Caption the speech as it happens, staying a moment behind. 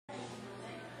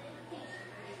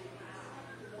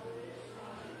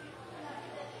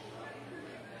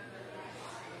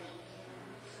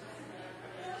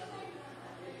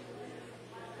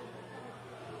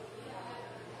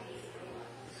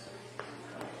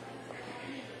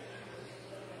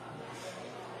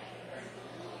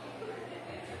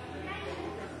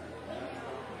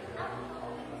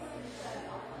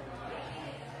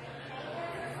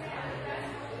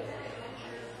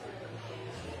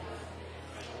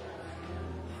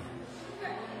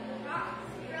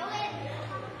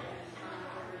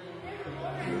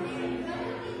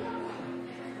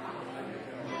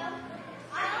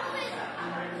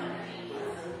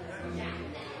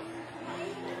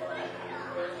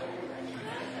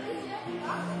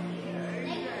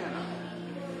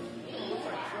Looks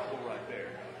like trouble right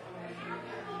there.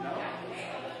 No?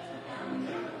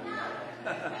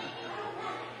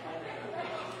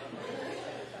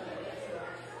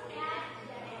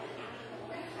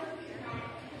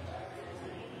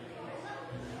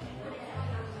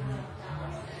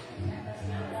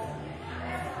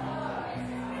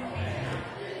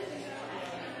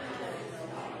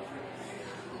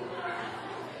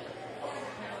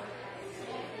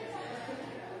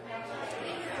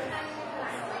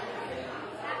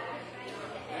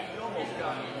 You almost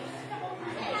got it.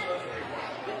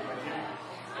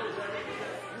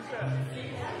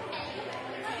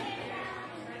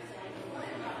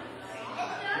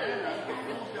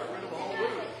 Almost got rid of a whole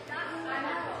week.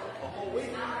 A whole week.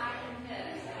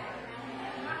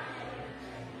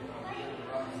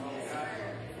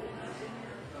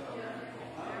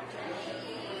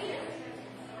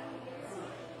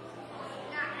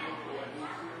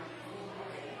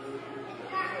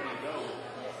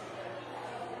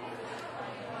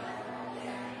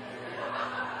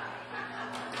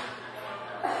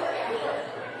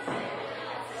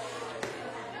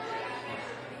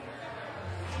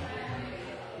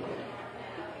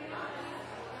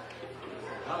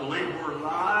 I believe we're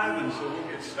live, and so we'll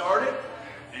get started.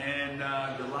 And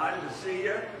delighted to see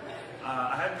you.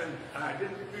 I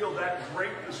didn't feel that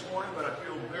great this morning, but I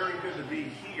feel very good to be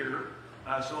here.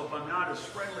 So if I'm not as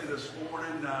friendly this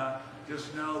morning,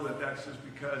 just know that that's just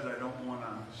because I don't want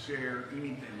to share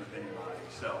anything with anybody.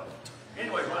 So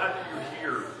anyway, glad that you're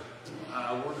here.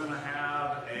 We're going to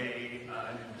have an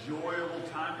enjoyable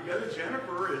time together.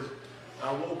 Jennifer is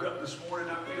woke up this morning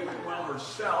not feeling well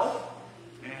herself.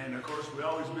 And of course, we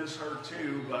always miss her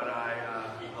too, but I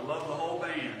love the whole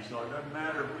band, so it doesn't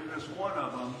matter if we miss one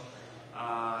of them,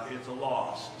 it's a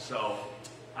loss. So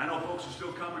I know folks are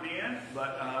still coming in,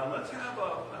 but let's have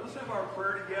our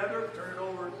prayer together. Turn it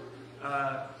over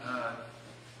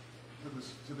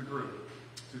to the group,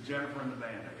 to Jennifer and the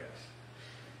band, I guess.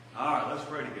 All right, let's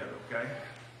pray together, okay?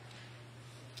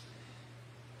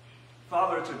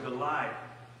 Father, it's a delight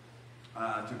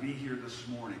to be here this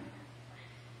morning.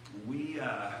 We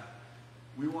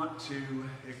want to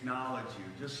acknowledge you.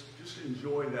 Just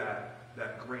enjoy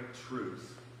that great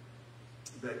truth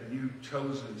that you've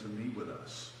chosen to meet with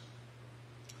us.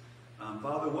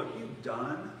 Father, what you've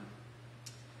done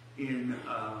in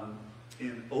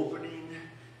opening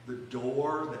the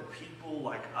door that people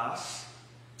like us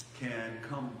can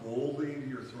come boldly into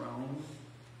your throne,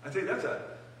 I think that's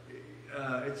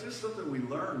it's just something we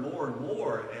learn more and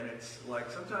more, and it's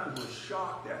like sometimes we're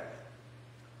shocked at it.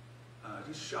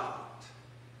 Just shocked.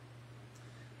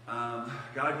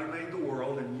 God, you made the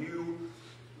world, and you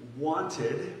want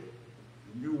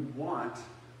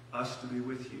us to be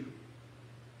with you.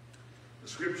 The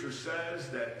scripture says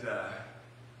that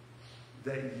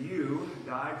you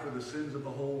died for the sins of the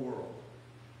whole world.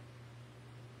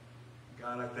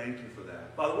 God, I thank you for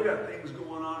that. Father, we got things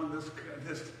going on in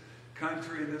this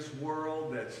country, in this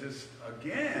world, that's just,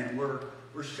 again,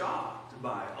 we're shocked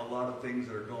by a lot of things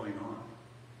that are going on.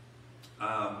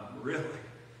 Really,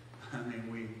 I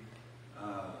mean,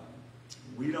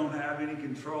 we don't have any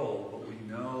control, but we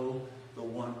know the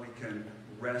one we can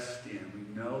rest in. We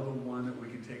know the one that we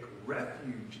can take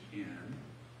refuge in.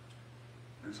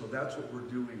 And so that's what we're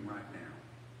doing right now.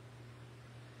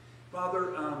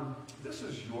 Father, this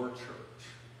is your church.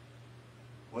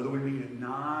 Whether we meet at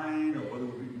 9 or whether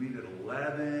we meet at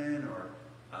 11 or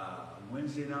on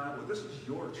Wednesday night, well, this is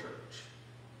your church.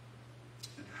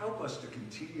 And help us to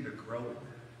continue to grow in that.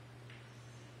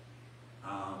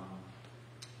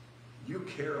 You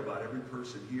care about every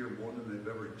person here more than they've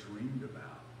ever dreamed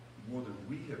about, more than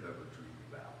we have ever dreamed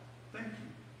about. Thank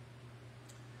you.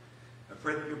 I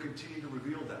pray that you'll continue to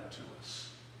reveal that to us.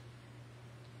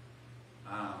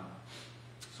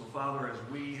 So, Father, as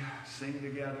we sing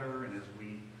together and as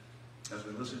we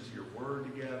listen to your word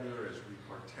together, as we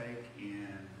partake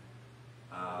in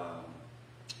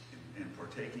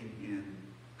partaking in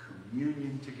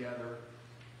communion together,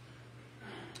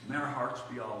 may our hearts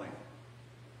be all in.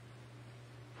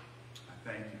 I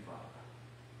thank you, Father.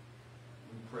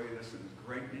 We pray this in the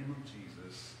great name of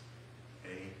Jesus.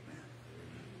 Amen.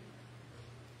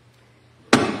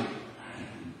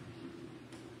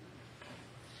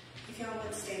 If y'all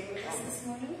would stay with us this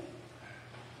morning,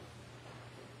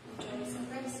 we'll join us in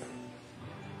praise.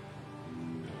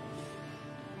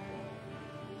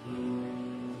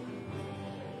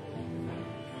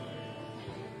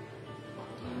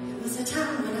 There was a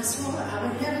time when I swore I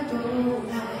would never go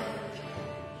back.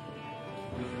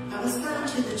 I was bound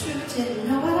to the truth, didn't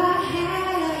know what I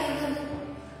had.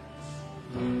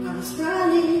 I was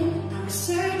running, I was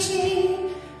searching,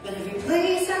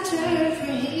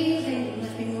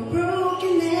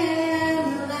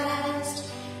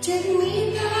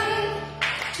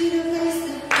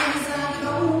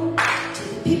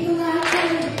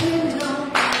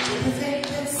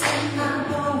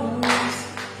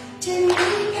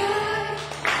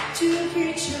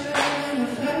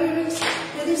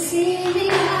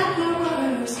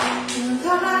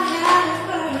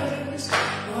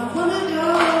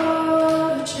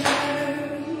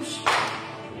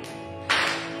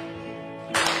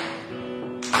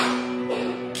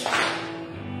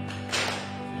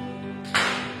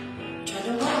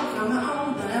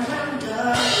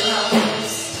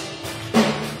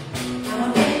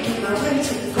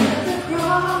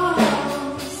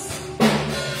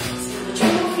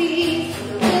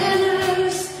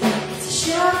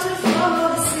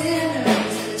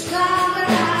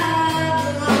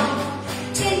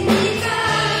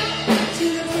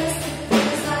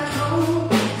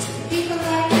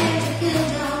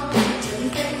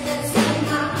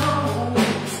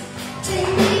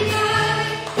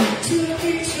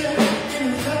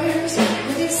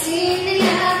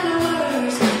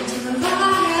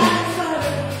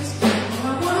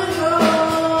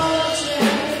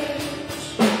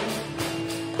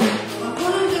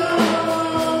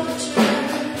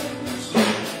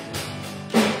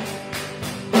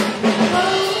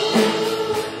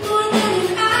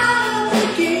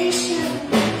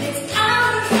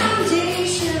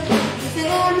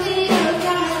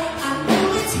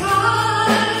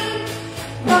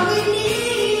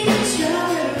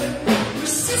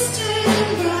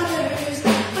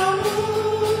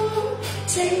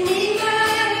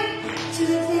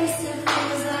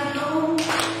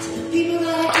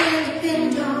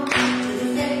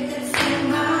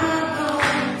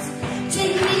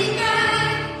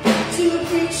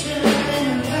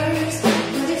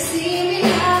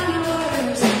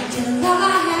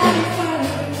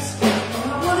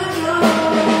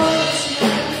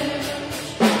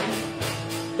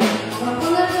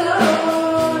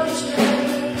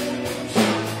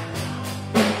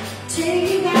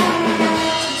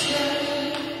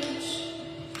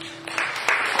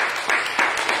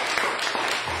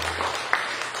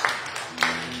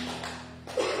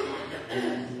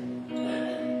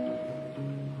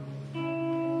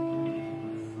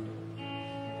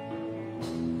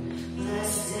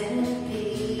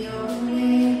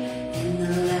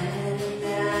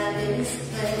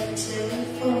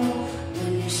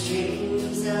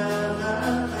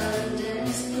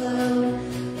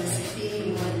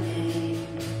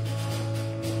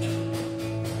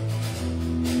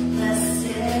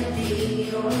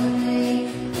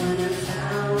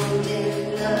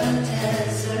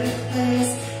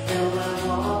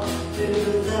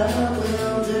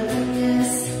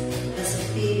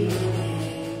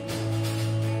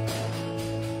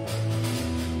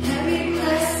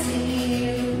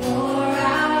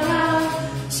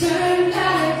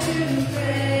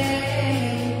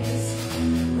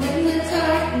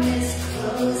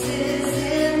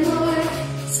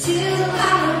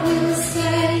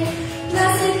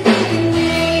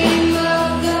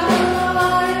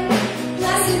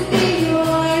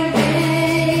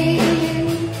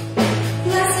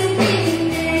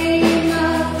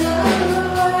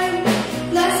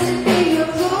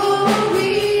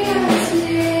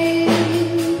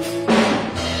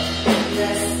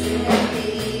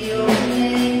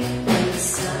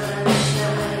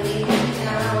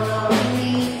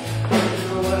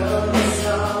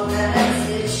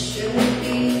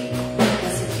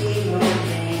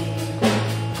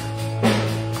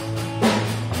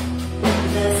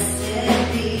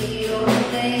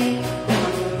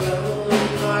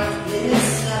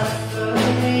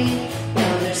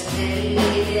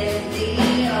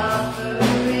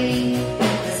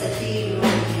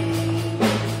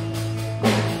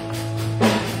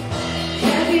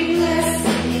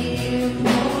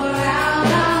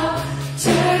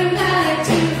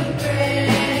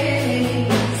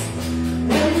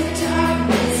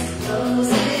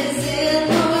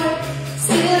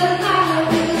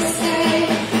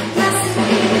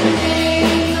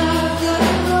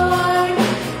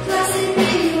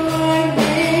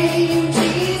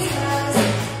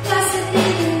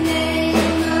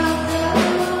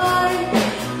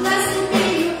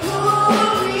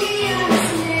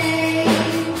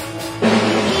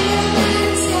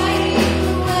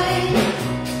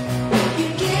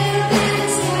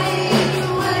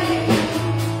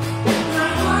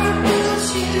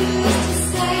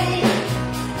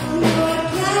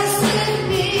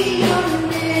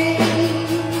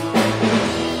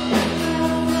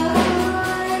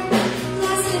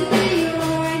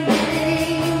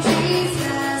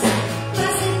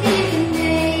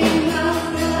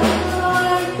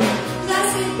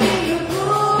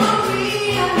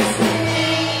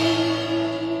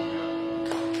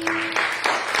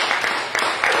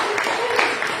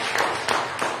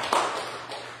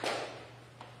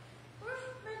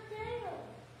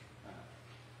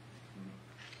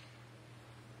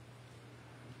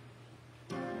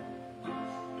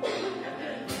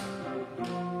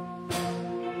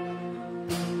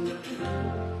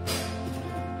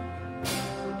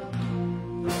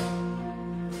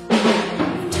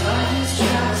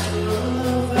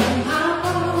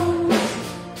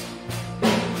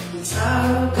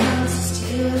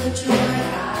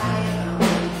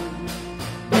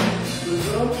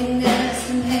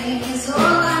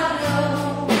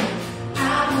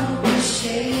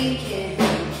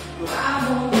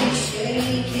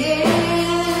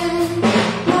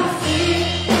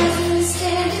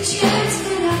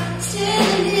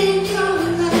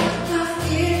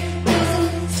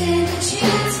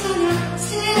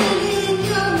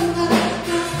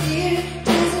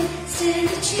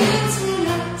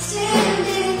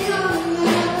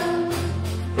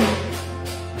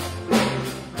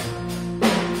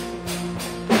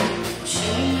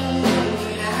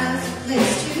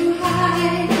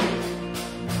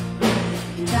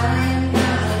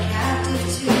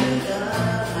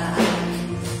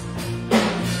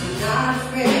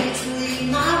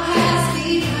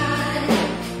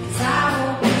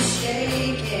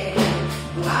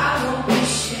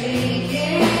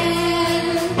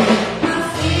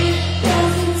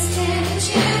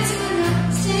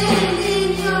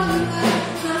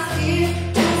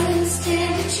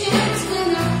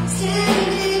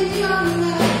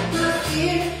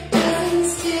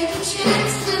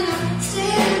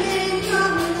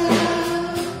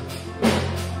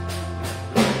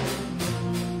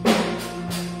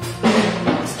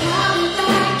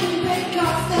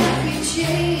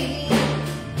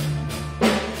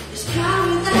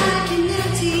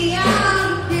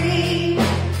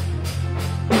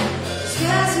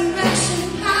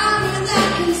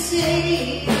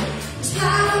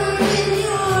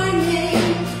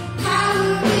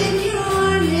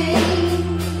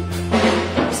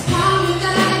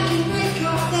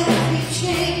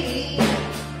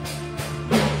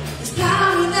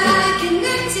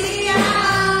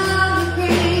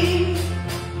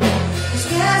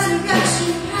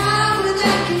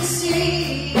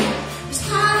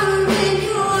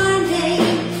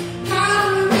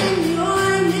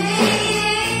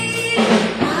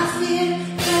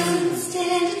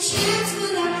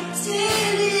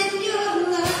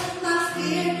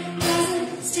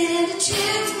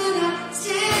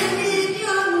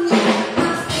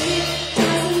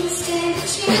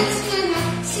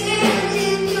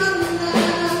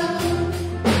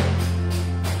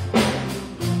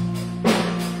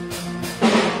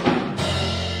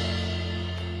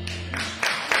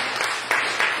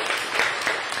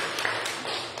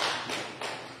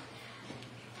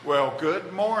 Well,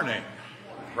 good morning.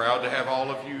 Proud to have all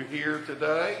of you here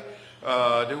today.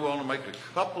 I do want to make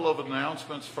a couple of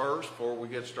announcements first before we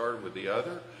get started with the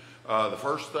other. The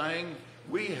first thing,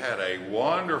 we had a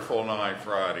wonderful night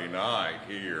Friday night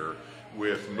here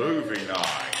with movie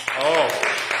night. Oh,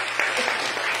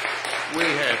 we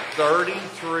had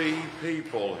 33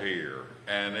 people here,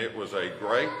 and it was a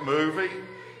great movie.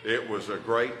 It was a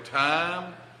great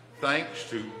time. Thanks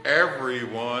to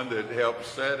everyone that helped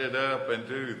set it up and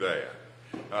do that.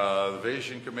 The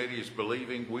Vision Committee is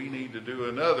believing we need to do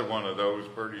another one of those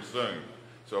pretty soon.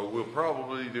 So we'll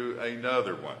probably do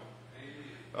another one.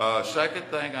 Second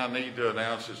thing I need to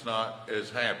announce is not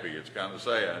as happy. It's kind of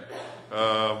sad.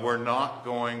 We're not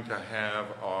going to have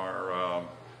our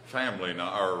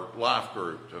our life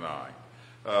group tonight.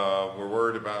 We're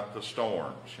worried about the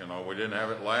storms. You know, we didn't have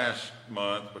it last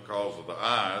month because of the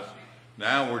ice.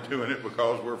 Now we're doing it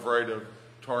because we're afraid of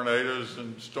tornadoes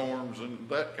and storms and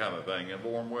that kind of thing and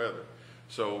warm weather.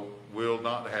 So we'll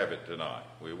not have it tonight.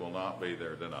 We will not be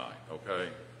there tonight, okay?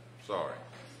 Sorry.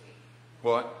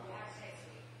 What?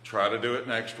 Try to do it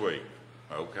next week.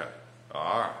 Okay.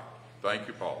 All right. Thank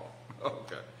you, Paul.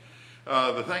 Okay.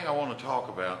 The thing I want to talk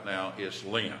about now is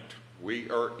Lent. We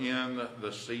are in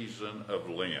the season of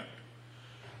Lent.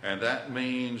 And that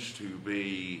means to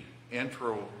be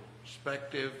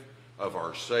introspective of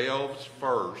ourselves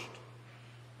first.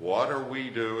 What are we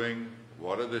doing?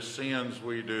 What are the sins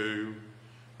we do?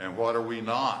 And what are we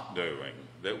not doing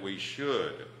that we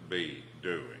should be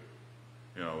doing?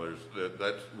 You know,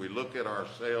 we look at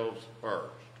ourselves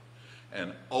first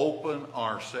and open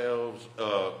ourselves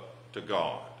up to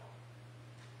God.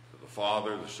 To the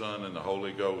Father, the Son, and the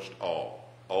Holy Ghost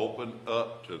all. Open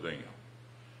up to them.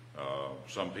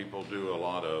 Some people do a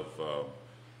lot of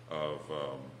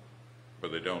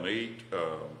where they don't eat,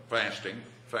 fasting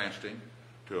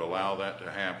to allow that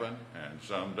to happen, and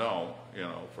some don't, you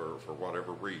know, for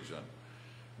whatever reason.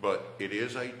 But it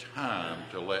is a time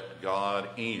to let God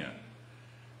in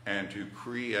and to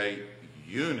create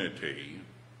unity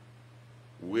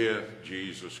with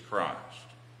Jesus Christ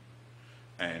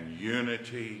and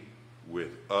unity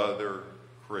with other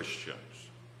Christians.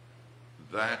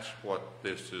 That's what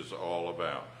this is all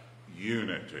about,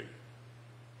 unity.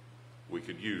 We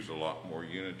could use a lot more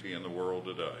unity in the world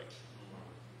today.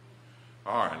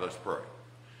 All right, let's pray.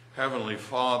 Heavenly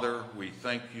Father, we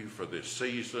thank you for this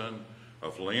season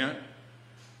of Lent.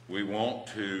 We want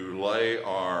to lay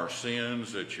our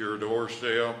sins at your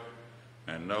doorstep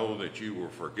and know that you will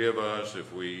forgive us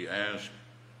if we ask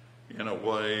in a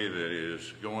way that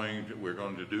is we're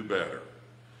going to do better.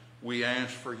 We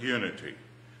ask for unity.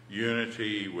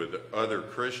 Unity with other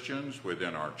Christians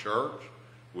within our church,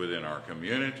 within our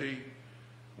community,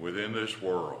 within this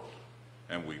world.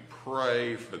 And we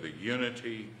pray for the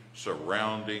unity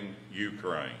surrounding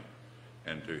Ukraine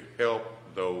and to help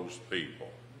those people.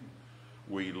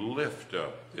 We lift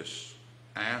up this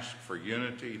ask for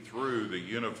unity through the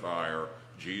unifier,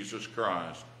 Jesus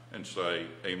Christ, and say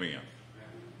amen.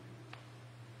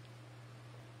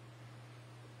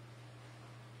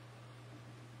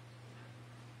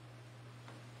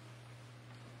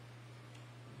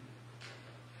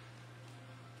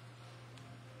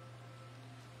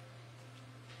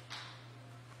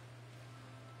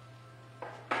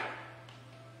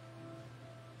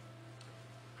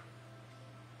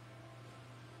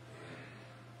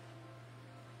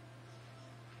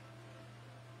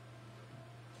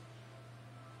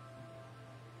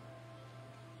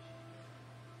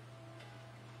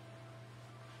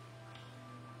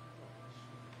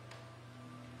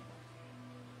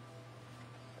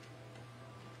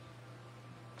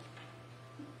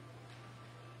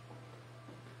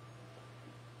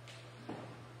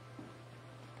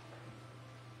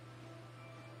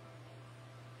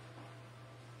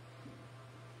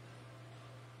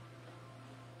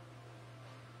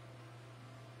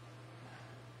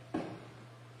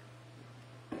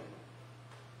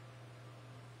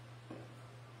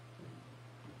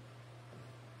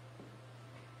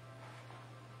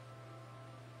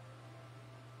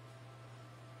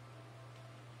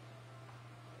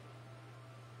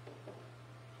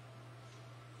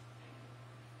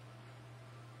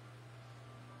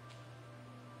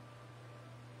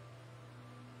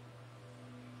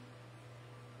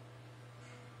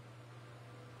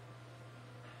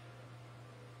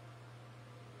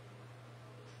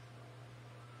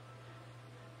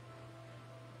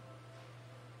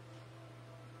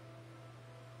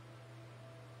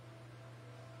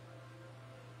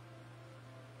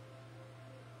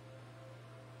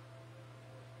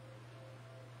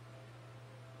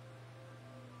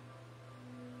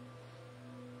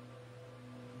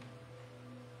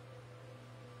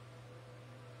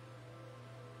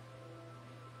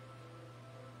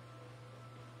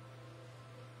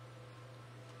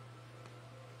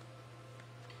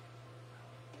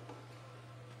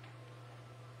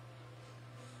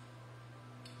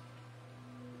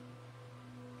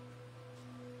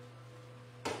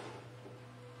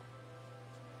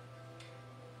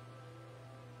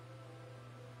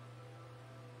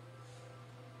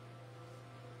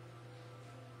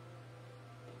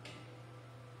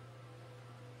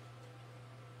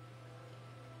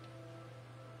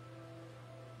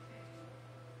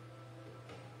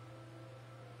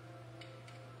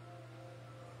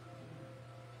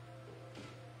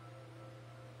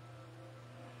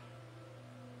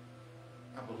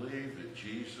 that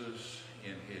Jesus,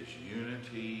 in his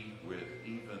unity with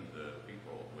even the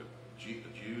people, with the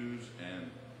Jews, and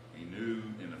he knew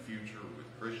in the future with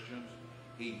Christians,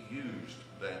 he used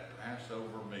that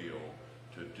Passover meal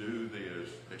to do this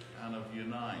that kind of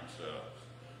unites us.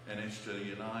 And it's to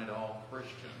unite all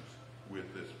Christians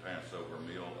with this Passover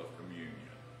meal of communion.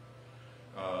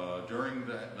 During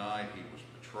that night, he was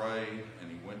betrayed,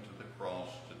 and he went to the cross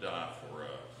to die for us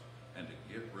and to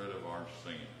get rid of our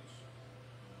sins.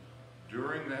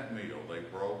 During that meal, they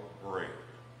broke bread,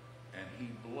 and he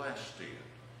blessed it,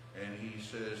 and he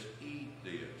says, "Eat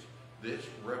this. This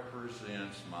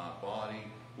represents my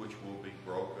body, which will be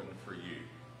broken for you."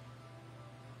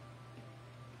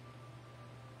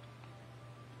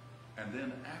 And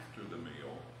then after the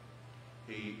meal,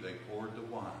 they poured the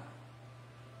wine,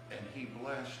 and he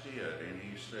blessed it, and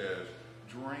he says,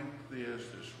 "Drink this.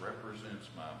 This represents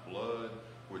my blood,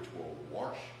 which will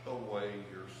wash away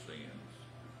your sins."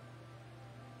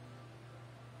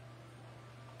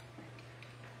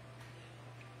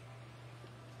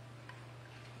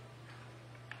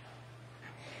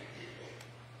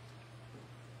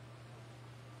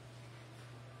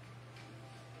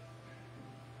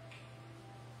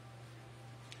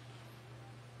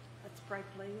 Let's pray,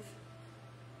 please.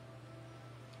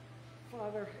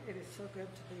 Father, it is so good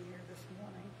to be here this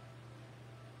morning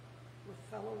with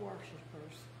fellow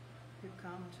worshipers who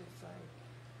come to say,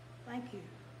 thank you.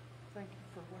 Thank you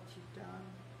for what you've done.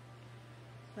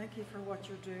 Thank you for what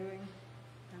you're doing.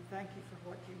 And thank you for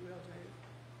what you will do.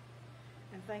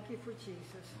 And thank you for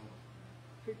Jesus,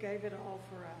 who gave it all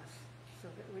for us so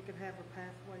that we could have a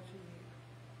pathway to you.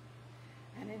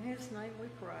 And in his name we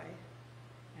pray,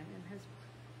 and in his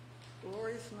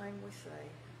glorious name we say,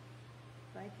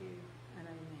 thank you and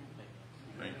amen.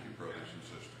 Thank you, brothers and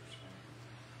sisters.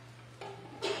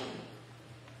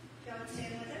 Y'all would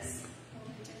stand with us.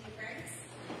 We'll continue prayers.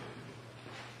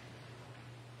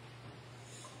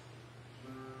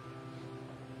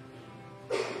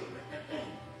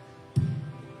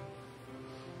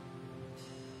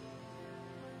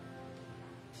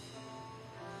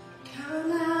 Come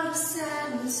out of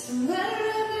sadness from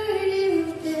wherever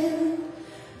you've been.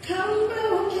 Come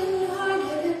broken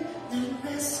hearted, let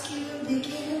rescue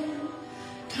begin.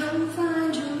 Come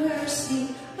find your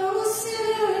mercy, oh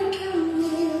sinner, come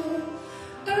kneel.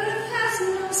 Earth has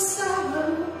no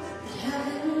sorrow that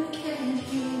heaven can't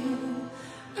heal.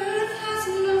 Earth has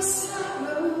no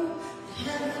sorrow that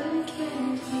heaven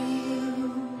can't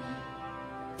heal.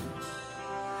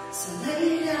 So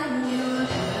lay down your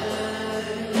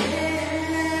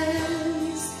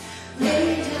burdens,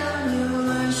 lay down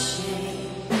your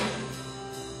shame.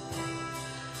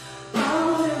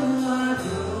 All who are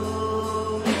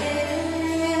broken,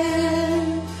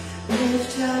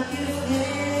 lift up your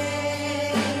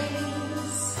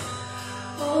face.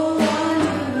 Oh,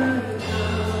 wanderer,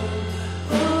 come.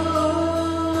 Oh,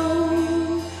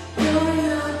 you're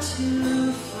not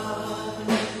too far.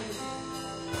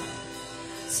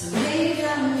 So lay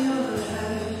down your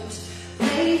hurt,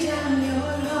 lay down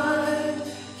your heart,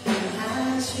 come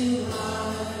as you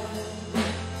are.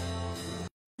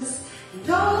 And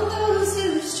all those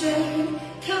who stray,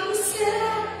 come sit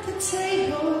at the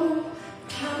table.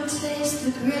 Come taste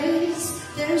the grace.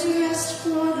 There's rest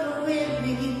for the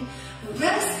weary, a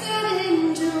rest that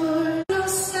endures. No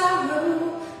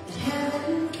sorrow that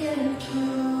heaven can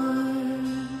cure.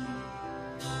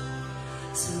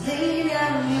 So lay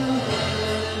down your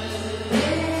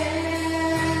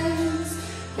burdens,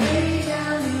 lay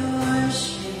down your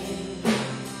shame.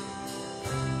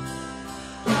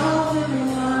 All who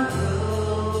are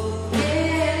broken,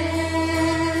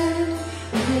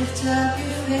 lift up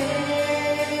your face.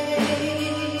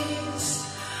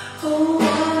 Oh,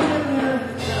 wanderer,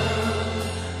 come.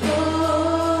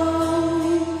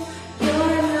 Oh,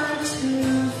 you're not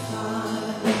too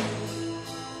far.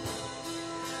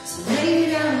 So lay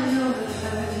down your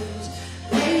hurt,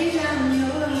 lay down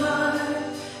your heart,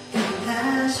 come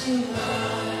as you are.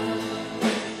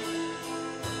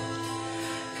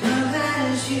 Come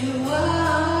as you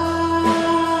are,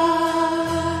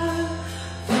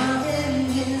 fall in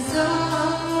his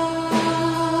arms.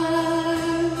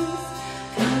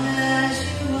 Come as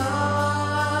you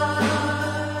are.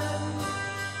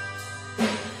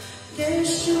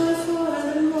 There's joy for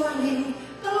the morning,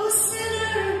 oh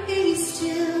sinner, be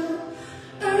still.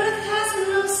 Earth has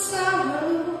no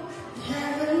sorrow that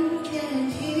heaven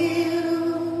can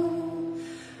heal.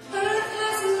 Earth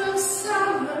has no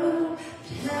sorrow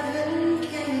that heaven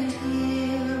can't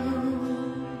heal.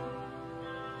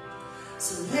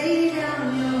 So lay down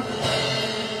your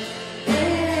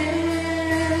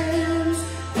burdens,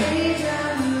 lay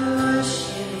down your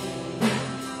shame.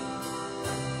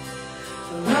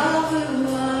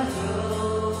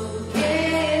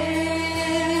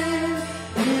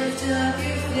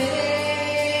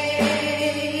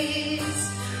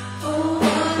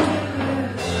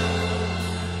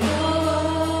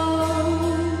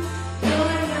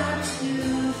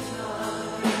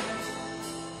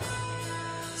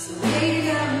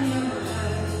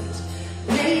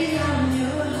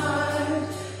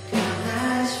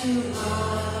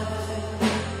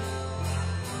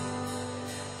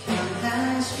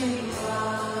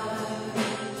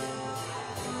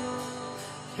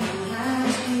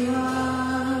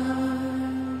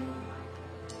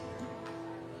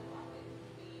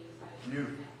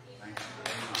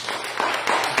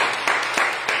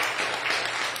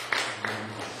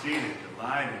 seated.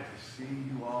 Delighted to see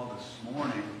you all this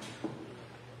morning.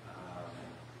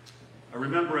 I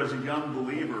remember as a young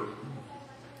believer,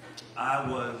 I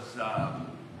was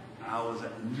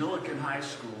at Millikan High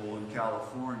School in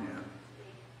California,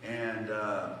 and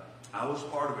I was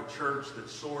part of a church that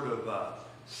sort of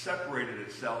separated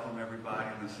itself from everybody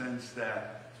in the sense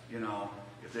that, you know,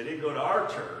 if they didn't go to our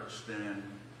church, then,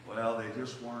 well, they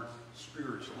just weren't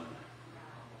spiritual enough.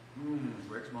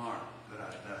 Breaks my heart that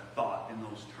I thought in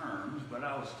those terms, but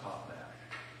I was taught that.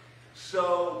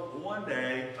 So one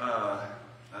day,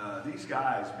 these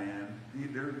guys, man,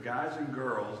 they're guys and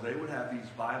girls, they would have these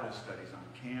Bible studies on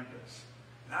campus.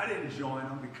 And I didn't join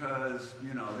them because,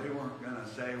 you know, they weren't going to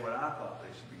say what I thought they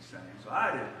should be saying. So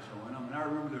I didn't join them. And I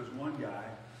remember there was one guy,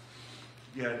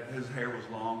 his hair was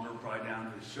longer, probably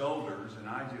down to his shoulders, and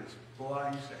I used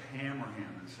to hammer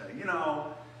him and say, you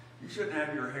know, you shouldn't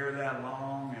have your hair that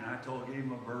long. And I gave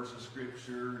him a verse of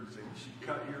scripture and said, you should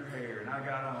cut your hair. And I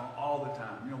got on all the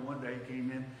time. You know, one day he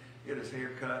came in, he had his hair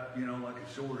cut, you know, like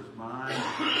as short as mine.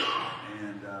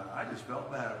 And I just felt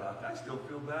bad about that. I still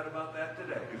feel bad about that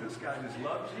today because this guy just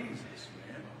loves Jesus,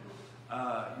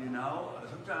 man. You know,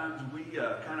 sometimes we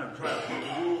kind of try to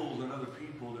put rules on other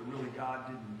people that really God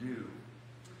didn't do.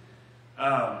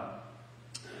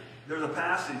 There's a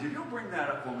passage, if you'll bring that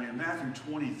up for me, in Matthew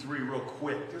 23 real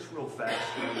quick, just real fast.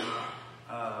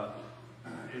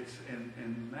 It's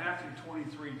in Matthew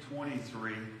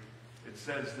 23:23, it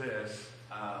says this.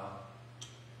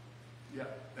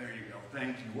 Yep, there you go.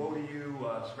 Thank you. Woe to you,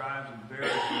 scribes and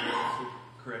Pharisees,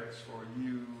 hypocrites, for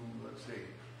you, let's see.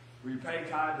 For you pay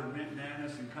tithe of mint and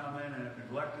anise and come in and have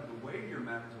neglected the weightier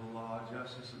matters of the law,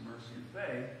 justice and mercy and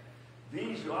faith.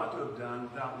 These you ought to have done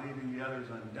without leaving the others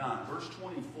undone. Verse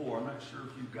 24, I'm not sure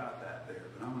if you've got that there,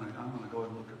 but I'm going to go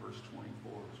ahead and look at verse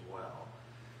 24 as well.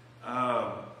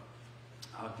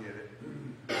 I'll get it.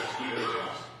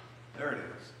 There it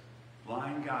is.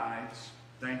 Blind guides,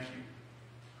 thank you,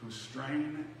 who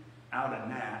strain out a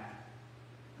gnat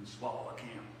and swallow a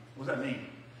camel. What does that mean?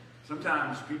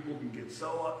 Sometimes people can get so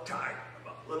uptight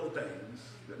about little things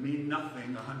that mean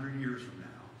nothing 100 years from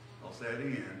now. I'll say it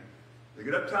again. They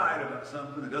get uptight about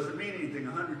something that doesn't mean anything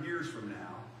 100 years from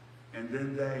now, and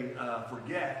then they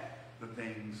forget the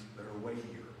things that are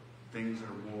weightier, things that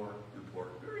are more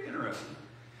important. Very interesting.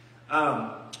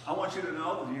 I want you to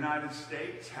know that the United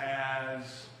States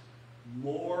has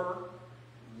more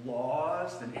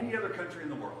laws than any other country in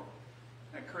the world.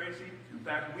 Isn't that crazy? In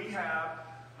fact, we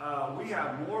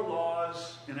have more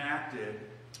laws enacted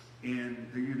in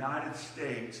the United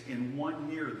States in 1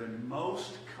 year than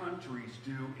most countries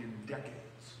do in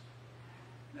decades.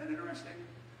 Isn't that interesting?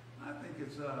 I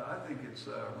think it's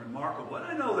remarkable. And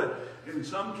I know that in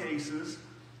some cases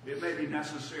it may be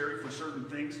necessary for certain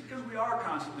things because we are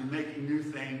constantly making new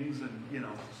things and, you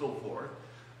know, so forth.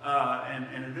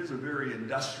 And it is a very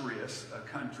industrious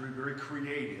country, very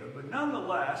creative. But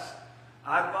nonetheless,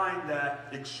 I find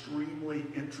that extremely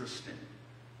interesting.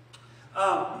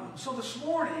 So this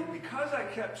morning, because I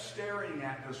kept staring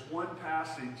at this one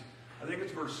passage, I think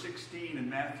it's verse 16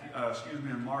 in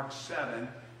in Mark 7,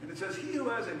 and it says, "He who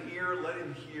has an ear, let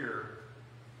him hear.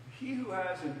 He who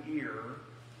has an ear,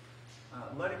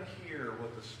 let him hear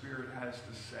what the Spirit has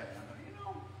to say." I thought, you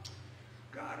know,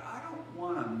 God, I don't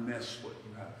want to miss what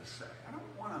you have to say. I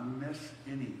don't want to miss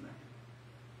anything.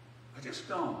 I just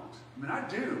don't. I mean, I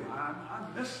do. I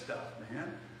miss stuff,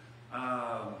 man.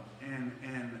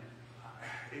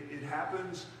 It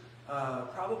happens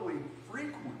probably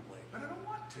frequently, but I don't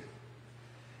want to.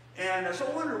 And so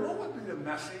I wonder, what would be the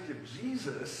message of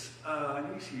Jesus,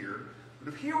 and he's here,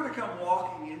 but if he were to come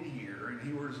walking in here and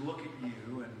he were to look at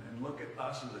you and look at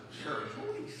us as a church,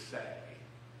 what would he say?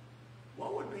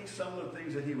 What would be some of the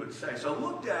things that he would say? So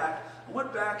I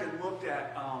went back and looked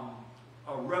at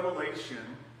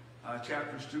Revelation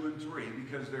chapters 2 and 3,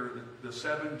 because there are the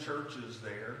 7 churches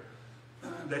there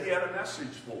that he had a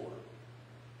message for.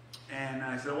 And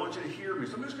I said, I want you to hear me.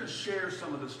 So I'm just going to share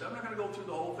some of this stuff. I'm not going to go through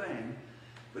the whole thing.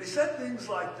 But he said things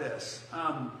like this.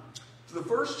 To the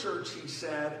first church, he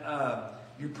said,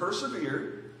 you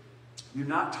persevered, you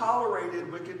not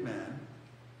tolerated wicked men,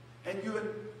 and you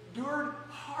endured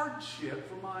hardship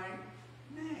for my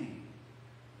name.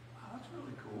 Wow, that's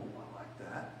really cool. I like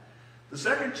that. The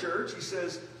second church, he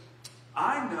says,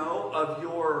 I know of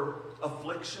your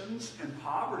afflictions and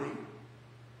poverty,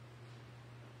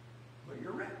 but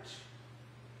you're rich.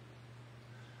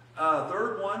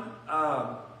 Third one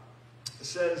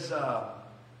says,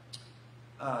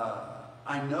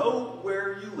 I know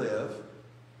where you live,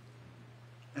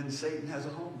 and Satan has a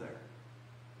home there.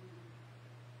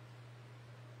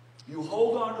 You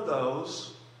hold on to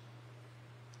those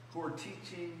who are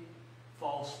teaching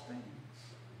false things.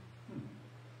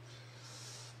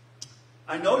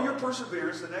 I know your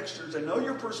perseverance, the next church, I know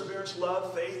your perseverance,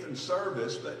 love, faith, and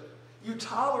service, but you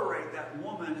tolerate that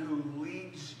woman who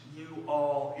leads you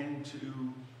all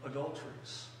into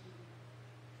adulteries.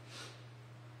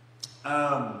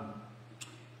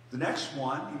 The next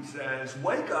one, he says,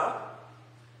 wake up,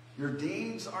 your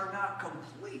deeds are not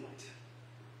complete.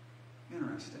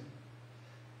 Interesting.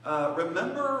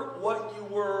 Remember what you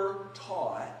were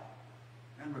taught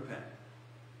and repent.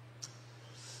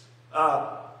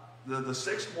 The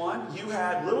sixth one, you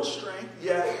had little strength,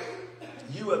 yet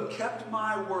you have kept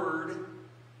my word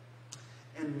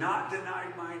and not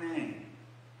denied my name.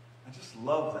 I just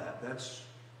love that. That's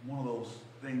one of those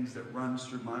things that runs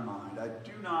through my mind. I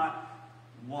do not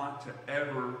want to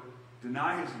ever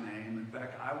deny his name. In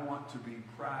fact, I want to be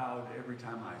proud every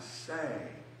time I say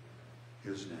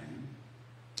his name.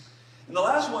 And the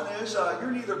last one is,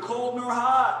 you're neither cold nor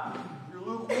hot. You're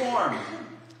lukewarm.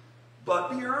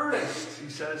 But be earnest, he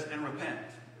says, and repent.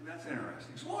 And that's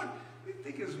interesting. So what do you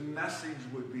think his message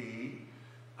would be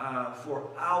for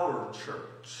our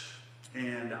church?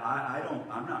 And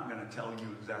I'm not going to tell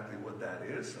you exactly what that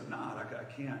is. I'm not.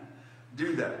 I can't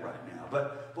do that right now.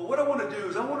 But what I want to do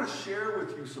is I want to share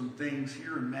with you some things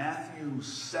here in Matthew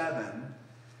 7.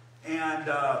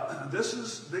 And this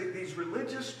is these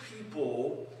religious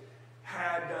people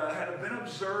had been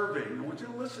observing. I want you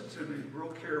to listen to me real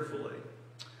carefully.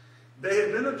 They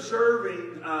had been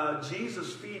observing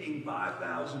Jesus feeding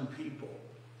 5,000 people.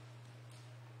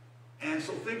 And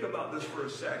so think about this for a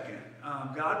second.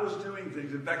 God was doing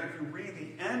things. In fact, if you read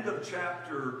the end of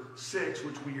chapter 6,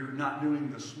 which we are not doing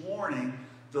this morning,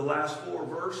 the last 4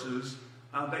 verses,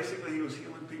 basically he was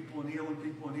healing people and healing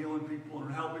people and healing people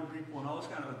and helping people and all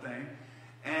this kind of a thing.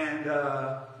 And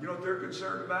you know what they're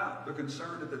concerned about? They're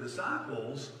concerned that the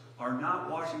disciples are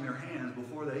not washing their hands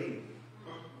before they eat.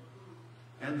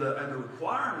 And the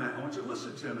requirement, I want you to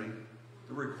listen to me,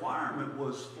 the requirement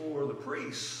was for the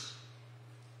priests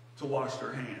to wash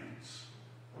their hands.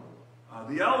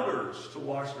 The elders to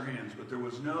wash their hands, but there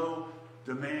was no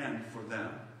demand for them.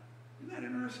 Isn't that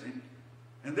interesting?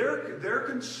 And their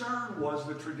concern was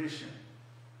the tradition.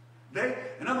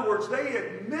 In other words, they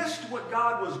had missed what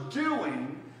God was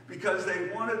doing because they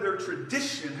wanted their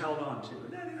tradition held on to.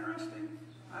 Isn't that interesting?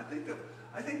 I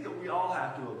think that we all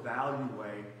have to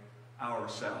evaluate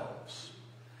ourselves.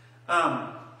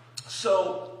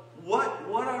 So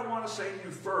what I want to say to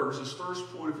you first, this first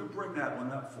point, if you bring that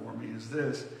one up for me, is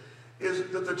this,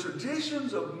 is that the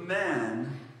traditions of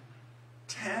men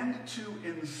tend to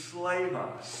enslave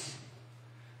us.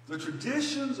 The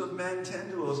traditions of men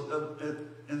tend to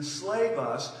enslave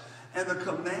us, and the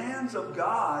commands of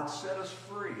God set us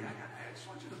free. I just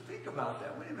want you to think about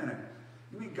that. Wait a minute.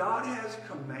 You mean God has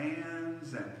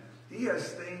commands, and he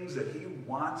has things that he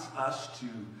wants us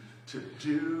to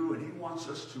do, and he wants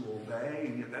us to obey,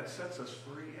 and yet that sets us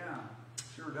free? Yeah,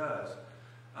 sure does.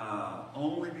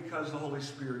 Only because the Holy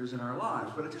Spirit is in our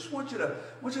lives. But I just want you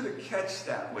to catch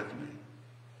that with me.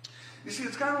 You see,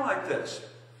 it's kind of like this.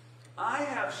 I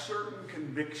have certain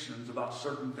convictions about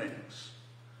certain things.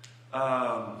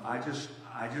 I just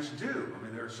do. I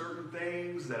mean, there are certain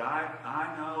things that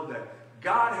I know that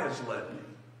God has led me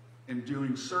in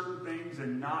doing certain things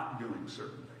and not doing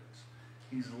certain things.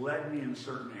 He's led me in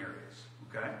certain areas,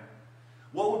 okay?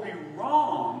 What would be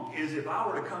wrong is if I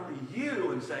were to come to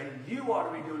you and say, you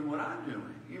ought to be doing what I'm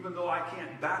doing, even though I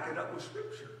can't back it up with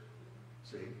Scripture.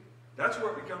 See? That's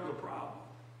where it becomes a problem.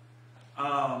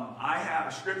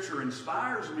 Scripture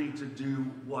inspires me to do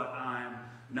what I'm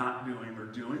not doing or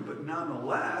doing, but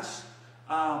nonetheless,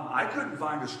 I couldn't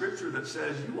find a Scripture that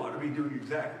says you ought to be doing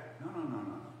exactly. No.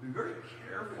 Be very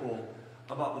careful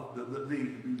about be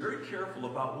very careful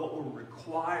about what we're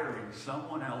requiring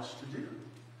someone else to do.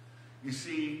 You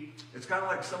see, it's kind of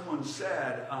like someone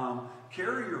said,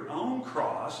 carry your own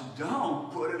cross,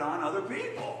 don't put it on other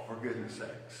people, for goodness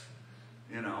sakes.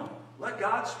 You know, let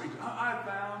God speak. I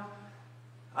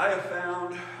have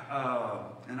found,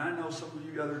 and I know some of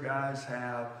you other guys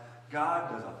have,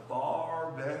 God does a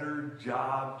far better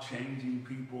job changing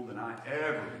people than I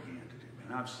ever began to do.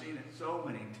 And I've seen it so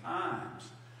many times,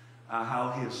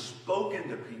 how he has spoken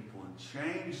to people and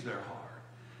changed their heart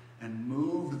and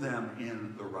moved them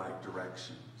in the right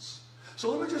directions. So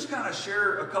let me just kind of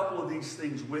share a couple of these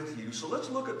things with you. So let's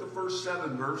look at the first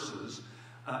 7 verses,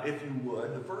 if you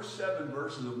would. The first 7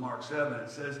 verses of Mark 7, it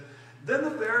says, then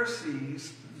the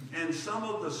Pharisees and some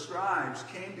of the scribes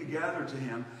came together to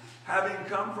him, having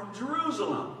come from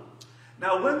Jerusalem.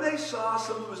 Now when they saw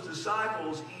some of his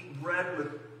disciples eat bread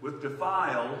with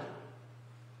defiled,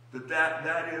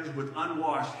 that is with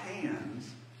unwashed hands,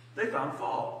 they found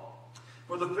fault.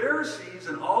 the Pharisees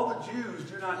and all the Jews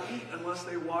do not eat unless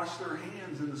they wash their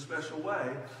hands in a special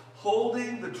way,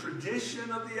 holding the tradition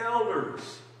of the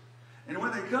elders. And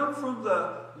when they come from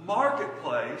the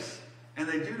marketplace, and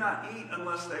they do not eat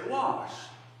unless they wash.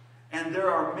 And there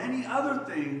are many other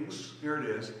things, here it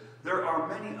is, there are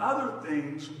many other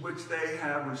things which they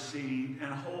have received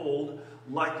and hold,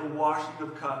 like the washing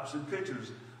of cups and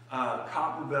pitchers,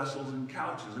 copper vessels and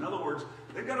couches. In other words,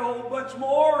 they've got a whole bunch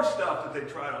more stuff that they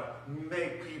try to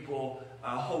make people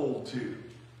hold to.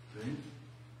 See?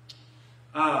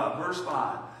 Verse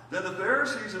 5. Then the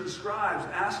Pharisees and scribes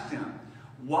asked him,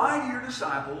 why do your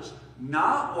disciples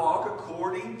not walk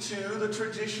according to the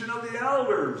tradition of the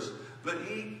elders, but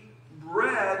eat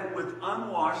bread with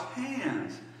unwashed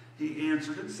hands? He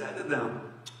answered and said to them,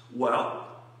 well,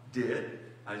 did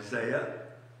Isaiah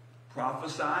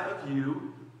prophesy of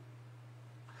you?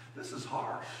 This is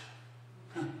harsh.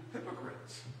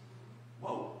 Hypocrites.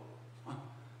 Whoa.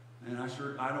 And I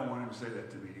don't want him to say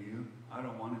that to me, do you? I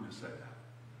don't want him to say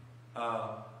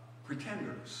that.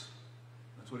 Pretenders.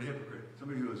 That's what a hypocrite.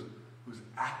 Somebody who's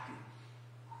acting.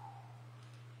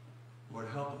 Lord,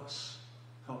 help us.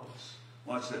 Help us.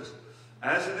 Watch this.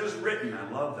 As it is written, I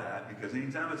love that, because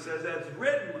anytime it says that it's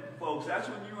written, folks, that's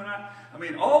when you and I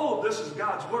mean, all of this is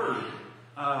God's word.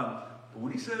 But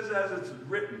when he says as it's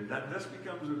written, this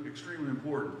becomes extremely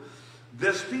important.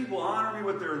 This people honor me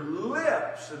with their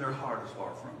lips, and their heart is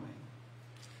far from me.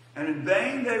 And in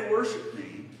vain they worship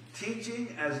me,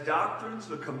 teaching as doctrines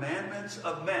the commandments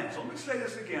of men. So let me say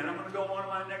this again. I'm going to go on to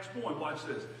my next point. Watch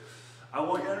this. I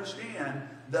want you to understand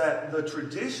that the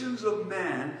traditions of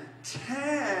men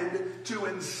tend to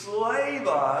enslave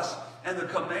us, and the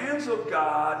commands of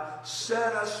God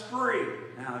set us free.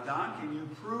 Now, Don, can you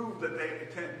prove that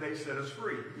they set us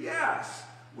free? Yes,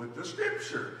 with the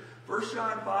scripture. 1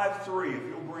 John 5:3, if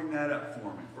you'll bring that up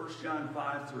for me. 1 John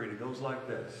 5:3, it goes like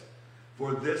this.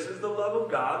 For this is the love of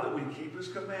God, that we keep his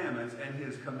commandments, and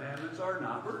his commandments are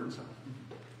not burdensome.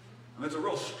 I mean, it's a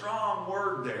real strong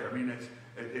word there. I mean,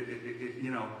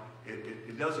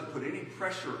 it doesn't put any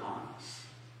pressure on us.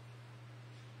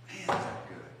 Man, is that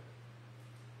good.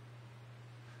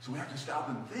 So we have to stop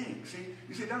and think. See,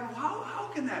 you say, Donald, how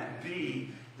can that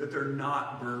be that they're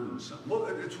not burdensome? Well,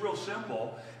 it's real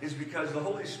simple. It's because the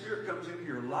Holy Spirit comes into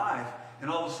your life, and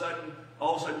all of a sudden,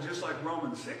 just like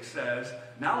Romans 6 says,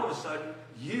 now all of a sudden,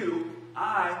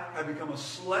 I have become a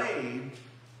slave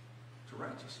to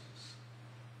righteousness.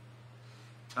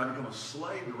 I become a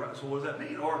slave to righteousness. So what does that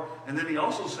mean? And then he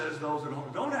also says those that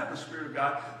don't have the Spirit of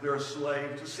God, they're a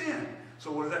slave to sin.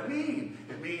 So what does that mean?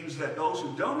 It means that those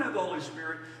who don't have the Holy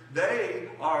Spirit, they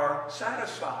are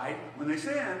satisfied when they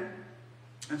sin.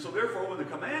 And so therefore, when the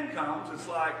command comes, it's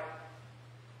like,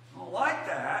 I don't like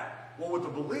that. Well, with the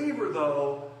believer,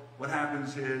 though, what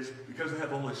happens is, because they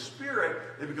have the Holy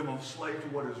Spirit, they become a slave to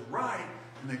what is right,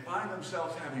 and they find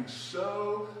themselves having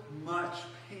so much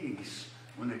peace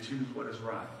when they choose what is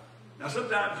right. Now,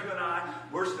 sometimes you and I,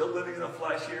 we're still living in the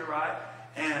flesh here, right?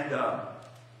 And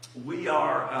we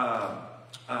are,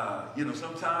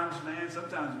 sometimes we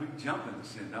jump into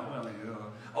sin. No, I mean,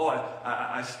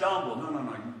 I stumbled. No,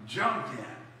 you jumped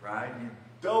in, right? You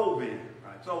dove in,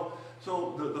 right? So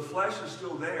the flesh is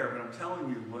still there, but I'm telling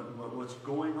you, what's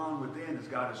going on within is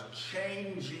God is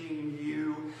changing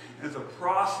you. And it's a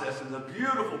process. It's a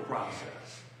beautiful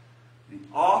process. He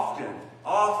often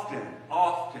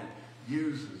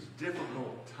uses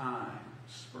difficult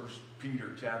times. 1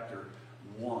 Peter chapter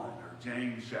 1, or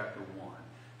James chapter 1,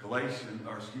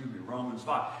 Romans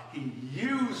 5. He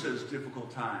uses difficult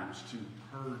times to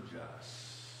purge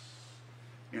us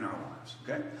in our lives.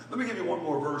 Okay? Let me give you one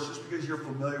more verse, just because you're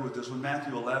familiar with this one.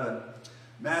 Matthew 11.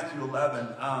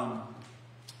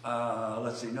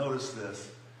 Let's see, notice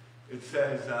this. It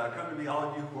says, come to me,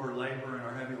 all you who are laboring and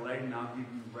are heavy laden, I'll give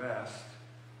you rest.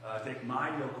 Take my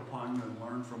yoke upon you and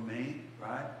learn from me,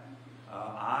 right?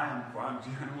 I'm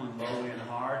gentle and lowly in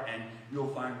heart, and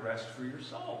you'll find rest for your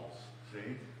souls.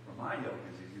 See? For my yoke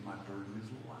is easy, my burden is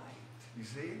light. You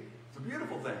see? It's a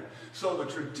beautiful thing. So the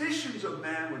traditions of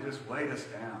man would just weight us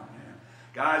down, man.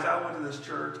 Guys, I went to this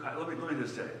church. Let me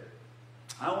just say it.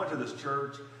 I went to this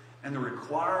church, and the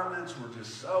requirements were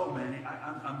just so many.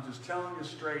 I'm just telling you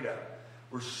straight up.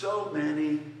 Were so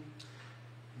many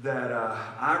that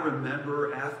I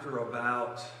remember after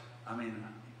about,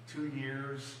 2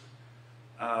 years,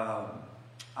 I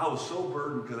was so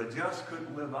burdened because I just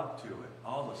couldn't live up to it.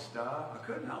 All the stuff, I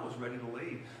couldn't. I was ready to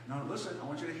leave. Now listen, I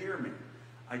want you to hear me.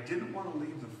 I didn't want to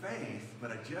leave the faith, but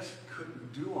I just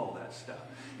couldn't do all that stuff.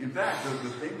 In fact, the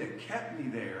thing that kept me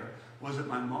there was that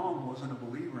my mom wasn't a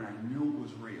believer, and I knew it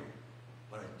was real.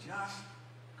 But I just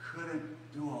couldn't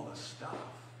do all the stuff.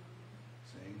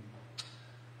 See?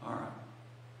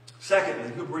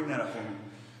 Secondly, who'll bring that up for me?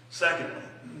 Secondly,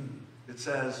 it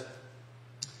says,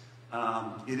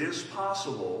 it is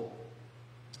possible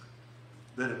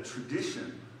that a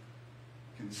tradition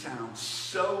can sound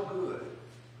so good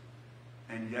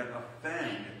and yet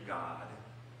offend God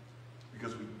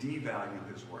because we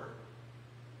devalue his word.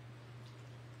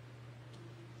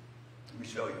 Let me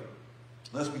show you.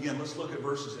 Let's begin. Let's look at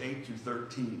verses 8 through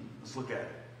 13. Let's look at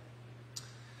it.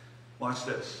 Watch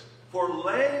this. For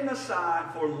laying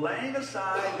aside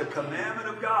the commandment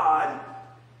of God,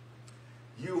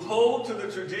 you hold to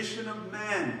the tradition of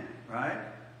men, right?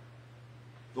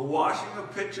 The washing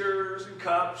of pitchers and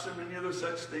cups and many other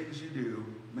such things you do.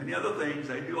 Many other things.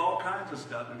 They do all kinds of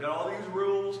stuff. They've got all these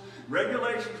rules,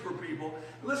 regulations for people.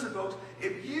 Listen, folks,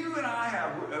 if you and I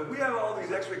have, we have all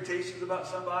these expectations about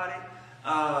somebody,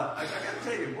 I got to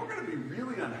tell you, we're going to be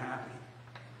really unhappy.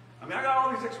 I mean, I got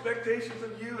all these expectations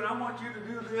of you, and I want you to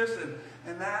do this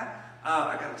and that.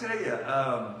 I got to tell you,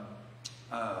 I'm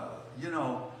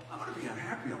going to be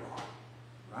unhappy a lot,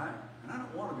 right? And I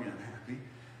don't want to be unhappy.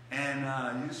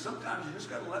 And sometimes you just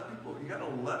got to let people, you got to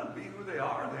let them be who they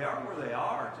are. They are where they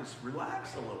are. Just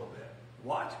relax a little bit.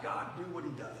 Watch God do what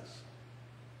he does. Just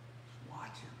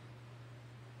watch him.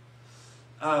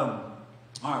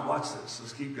 All right, watch this.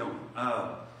 Let's keep going.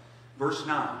 Verse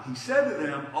 9. He said to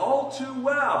them, all too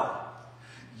well,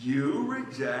 you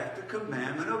reject the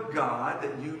commandment of God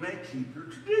that you may keep your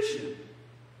tradition.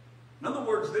 In other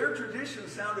words, their tradition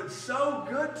sounded so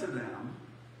good to them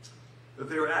that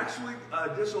they were actually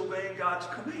disobeying God's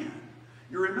command.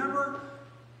 You remember,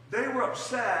 they were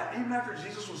upset, even after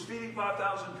Jesus was feeding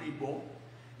 5,000 people,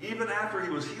 even after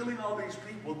he was healing all these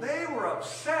people, they were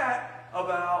upset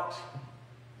about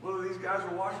whether these guys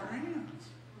were washing their hands.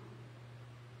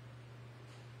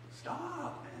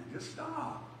 Stop, man. Just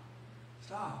stop.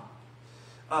 Stop.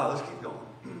 Let's keep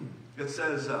going. It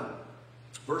says,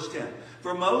 verse 10,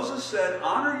 for Moses said,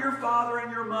 honor your father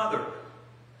and your mother.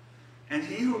 And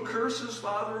he who curses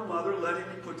father or mother, let him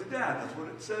be put to death. That's what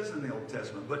it says in the Old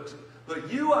Testament. But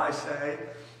you, I say,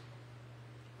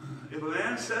 if a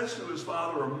man says to his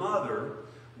father or mother,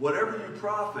 whatever you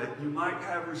profit, you might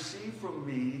have received from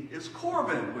me is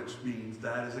Corban, which means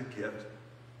that is a gift.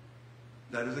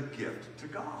 That is a gift to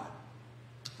God.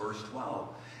 Verse 12.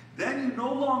 Then you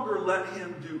no longer let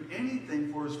him do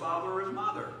anything for his father or his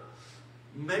mother,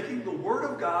 making the word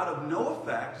of God of no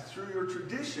effect through your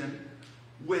tradition,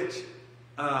 which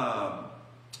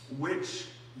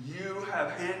you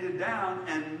have handed down,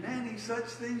 and many such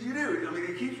things you do. I mean,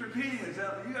 he keeps repeating it.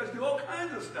 You guys do all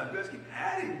kinds of stuff. You guys keep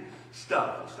adding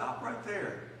stuff. Well, stop right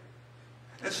there.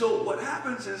 And so what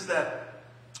happens is that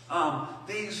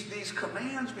these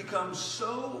commands become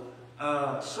so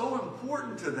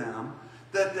important to them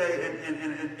that they,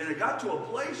 and it got to a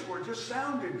place where it just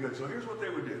sounded good. So here's what they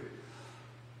would do.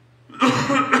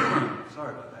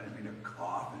 Sorry about that. I didn't mean to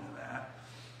cough into that.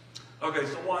 Okay,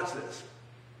 so watch this.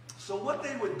 So what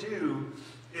they would do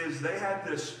is they had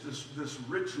this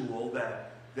ritual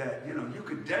that you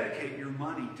could dedicate your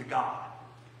money to God,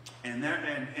 and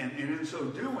in so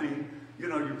doing,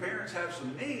 your parents have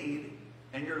some need,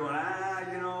 and you're going,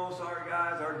 sorry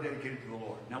guys, I already dedicated to the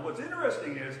Lord. Now what's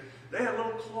interesting is they had a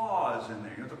little clause in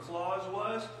there. You know what the clause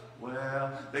was?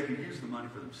 Well, they could use the money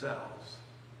for themselves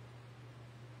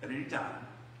at any time,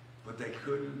 but they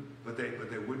couldn't. But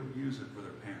they wouldn't use it for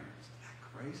their parents. Isn't that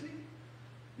crazy?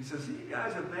 He says, you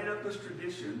guys have made up this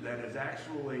tradition that is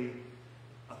actually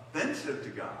offensive to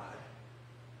God,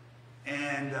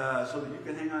 and so that you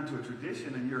can hang on to a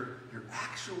tradition, and you're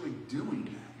actually doing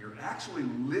that. You're actually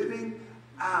living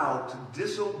out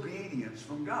disobedience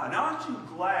from God. Now, aren't you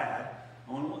glad?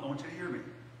 I want you to hear me.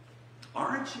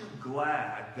 Aren't you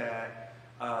glad that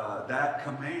that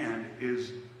command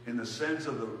is, in the sense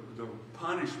of the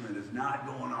punishment, is not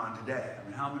going on today? I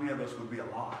mean, how many of us would be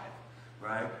alive,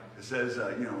 right? It says,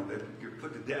 that you're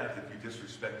put to death if you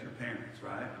disrespect your parents,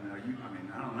 right?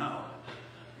 I don't know.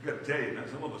 I got to tell you,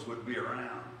 some of us wouldn't be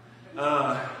around.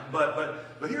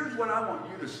 But here's what I want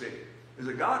you to see, is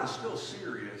that God is still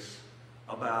serious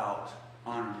about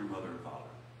honoring your mother and father.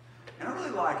 And I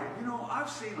really like it. I've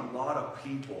seen a lot of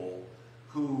people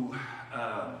who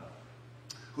have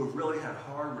really had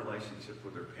hard relationships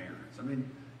with their parents. I mean,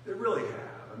 they really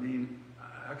have. I mean,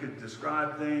 I could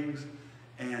describe things,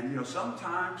 and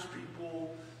sometimes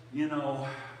people,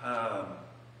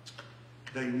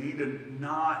 they need to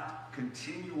not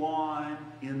continue on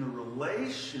in the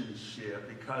relationship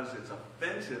because it's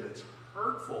offensive, it's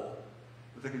hurtful,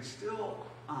 but they can still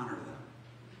honor them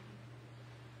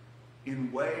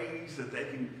in ways that they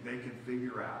can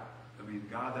figure out. I mean,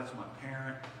 God, that's my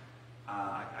parent.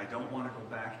 I don't want to go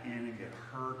back in and get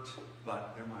hurt hurt,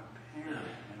 but they're my parent,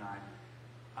 and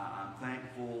I'm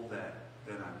thankful that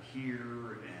I'm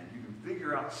here, and you can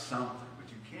figure out something, but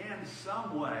you can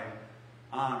some way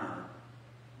honor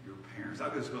your parents.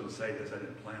 I'm just going to say this. I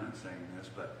didn't plan on saying this,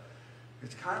 but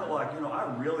it's kind of like,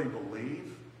 I really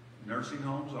believe nursing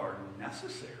homes are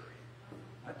necessary.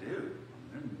 I do.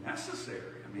 They're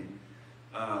necessary. I mean,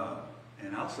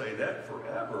 and I'll say that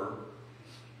forever.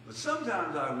 But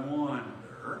sometimes I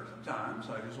wonder,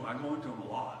 I go into them a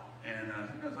lot, and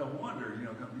sometimes I wonder, you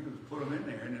just put them in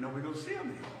there and then nobody goes see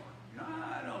them anymore.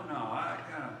 I don't know.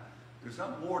 There's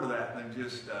something more to that than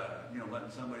just,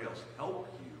 letting somebody else help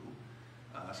you.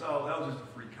 So that was just a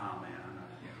free comment.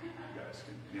 You guys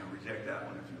can, reject that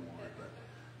one if you want, but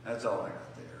that's all I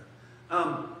got there.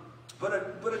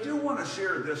 But I do want to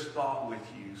share this thought with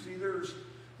you. See, there's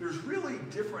really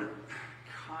different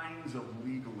kinds of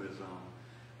legalism.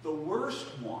 The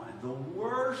worst one,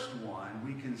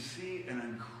 we can see an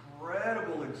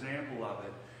incredible example of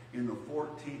it in the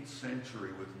 14th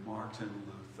century with Martin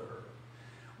Luther.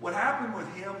 What happened with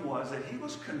him was that he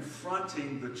was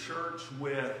confronting the church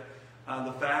with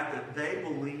the fact that they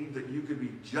believed that you could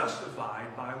be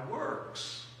justified by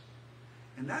works.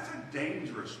 And that's a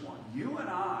dangerous one. You and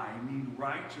I need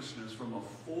righteousness from an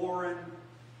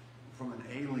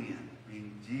alien,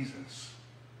 meaning Jesus.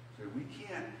 So we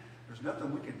can't, there's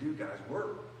nothing we can do, guys.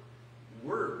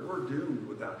 We're doomed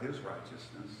without his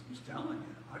righteousness. He's telling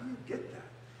you. How do you get that?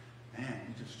 Man,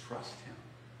 you just trust him.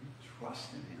 You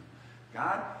trust in him.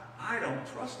 God, I don't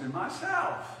trust in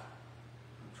myself.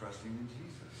 I'm trusting in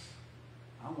Jesus.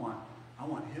 I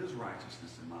want his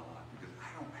righteousness in my life because I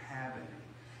don't have any.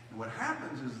 And what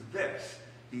happens is this.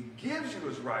 He gives you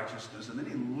his righteousness and then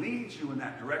he leads you in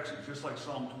that direction, just like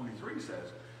Psalm 23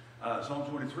 says. Psalm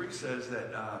 23 says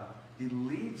that he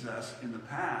leads us in the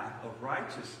path of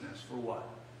righteousness for what?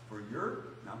 For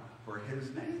his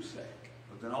name's sake.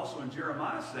 But then also in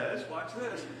Jeremiah says, watch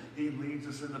this, he leads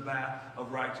us in the path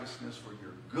of righteousness for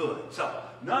your good. So,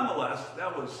 nonetheless,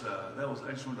 that was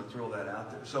I just wanted to throw that out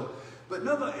there. So, but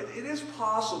nonetheless, it is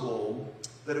possible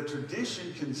that a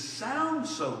tradition can sound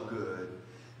so good,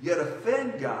 yet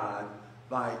offend God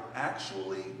by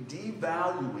actually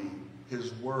devaluing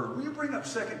his word. Will you bring up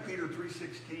 2 Peter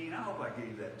 3:16? I hope I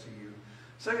gave that to you.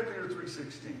 2 Peter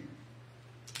 3:16.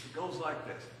 It goes like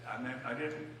this. I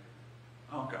didn't.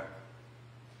 Okay.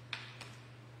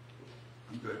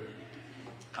 I'm good.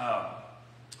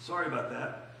 Sorry about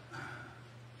that.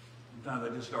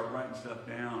 Sometimes I just start writing stuff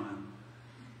down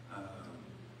and I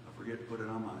forget to put it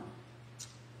on mine.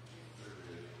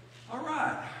 All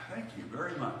right. Thank you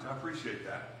very much. I appreciate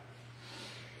that.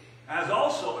 As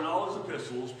also in all his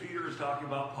epistles, Peter is talking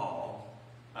about Paul,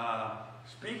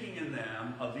 speaking in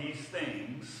them of these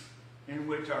things, in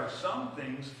which are some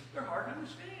things they're hard to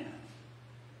understand,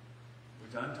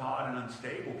 which untaught and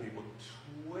unstable people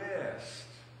twist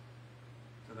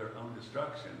to their own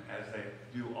destruction, as they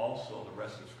do also the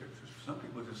rest of the scriptures. Some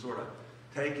people just sort of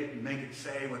take it and make it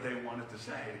say what they want it to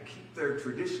say, to keep their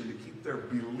tradition, to keep their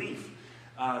belief.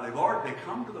 They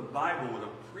come to the Bible with a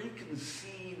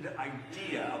preconceived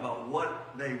idea about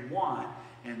what they want,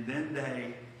 and then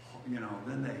they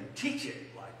teach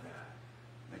it like that.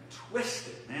 They twist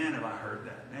it. Man, have I heard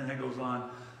that. Man, that goes on.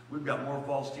 We've got more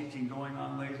false teaching going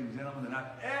on, ladies and gentlemen, than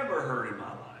I've ever heard in my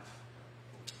life.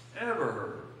 Ever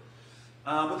heard.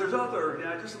 But there's other,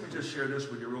 let me just share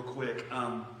this with you real quick.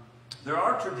 There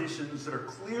are traditions that are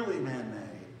clearly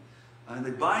man-made, and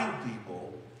they bind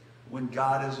people when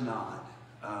God is not.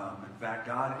 In fact,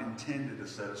 God intended to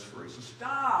set us free. So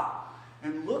stop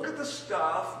and look at the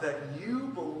stuff that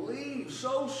you believe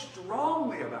so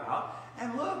strongly about,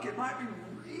 and look, it might be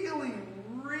really,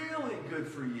 really good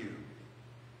for you,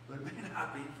 but it may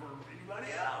not be for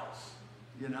anybody else,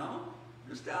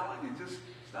 Just telling you, just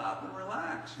stop and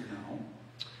relax,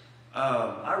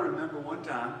 I remember one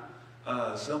time,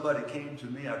 somebody came to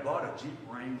me. I bought a Jeep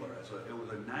Wrangler. It was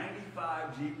a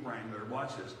 95 Jeep Wrangler.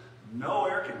 Watch this. No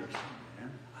air conditioning,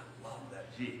 man. I love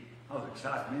that Jeep. I was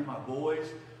excited. Me and my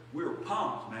boys, we were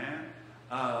pumped, man.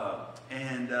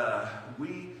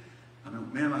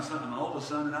 Me and my son, my oldest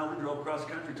son and I, we drove across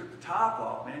the country, took the top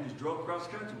off, man, just drove across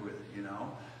the country with it, We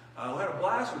had a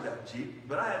blast with that Jeep.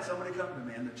 But I had somebody come to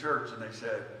me in the church, and they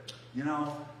said,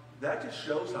 that just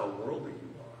shows how worldly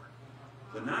you are.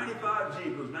 The 95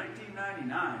 Jeep was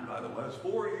 1999, by the way. It was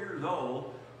 4 years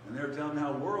old, and they were telling me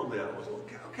how worldly I was.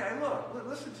 Okay, look,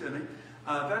 listen to me. In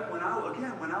fact, when I was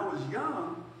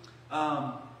young,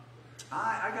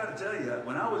 I got to tell you,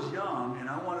 when I was young and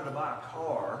I wanted to buy a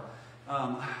car,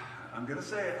 I'm going to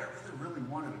say it, I really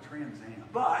wanted a Trans Am.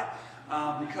 But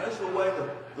because the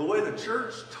way the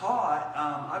church taught,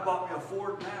 I bought me a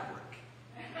Ford Maverick.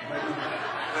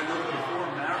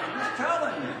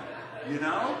 You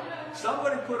know?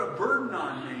 Somebody put a burden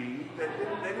on me that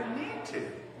they didn't need to,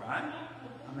 right?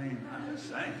 I mean, I'm just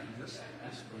saying, just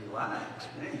relax,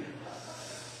 man.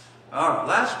 All right,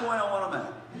 last point I want to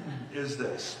make is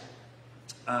this.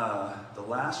 The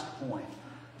last point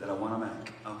that I want to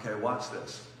make. Okay, watch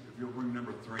this. If you'll bring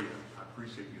number 3 in, I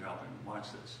appreciate you helping.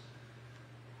 Watch this.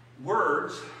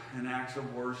 Words and acts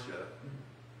of worship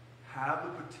have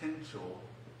the potential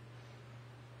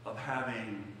of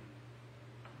having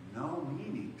no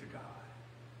meaning to God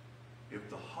if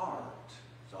the heart,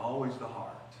 it's always the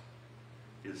heart,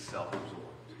 is self-absorbed.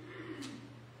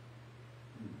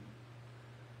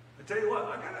 I tell you what,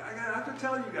 I have to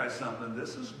tell you guys something.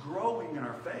 This is growing in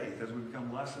our faith as we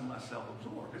become less and less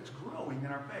self-absorbed. It's growing in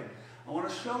our faith. I want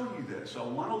to show you this. So I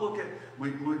want to look at,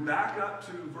 we back up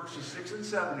to verses 6 and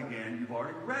 7 again. You've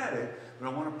already read it, but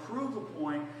I want to prove the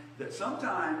point that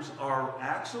sometimes our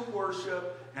acts of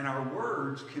worship and our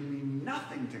words can mean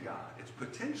nothing to God. It's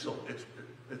potential.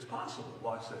 It's possible.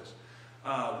 Watch this.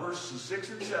 Verses 6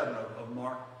 and 7 of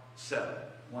Mark 7.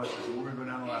 Watch this. We're going to go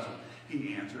down the last one.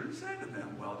 He answered and said to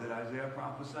them, well, did Isaiah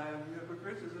prophesy of you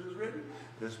hypocrites, as it is written?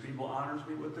 This people honors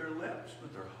me with their lips,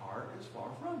 but their heart is far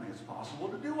from me. It's possible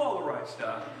to do all the right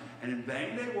stuff, and in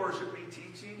vain they worship me,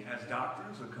 teaching as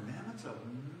doctrines the commandments of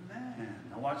men.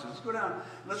 Now watch this. Let's go down.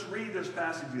 Let's read this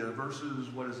passage together. Verses,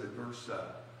 what is it? Verse,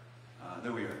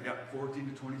 there we are. Yep, 14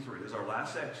 to 23. This is our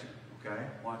last section. Okay?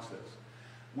 Watch this.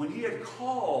 When he had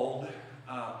called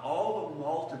all the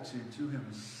multitude to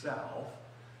himself,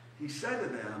 he said to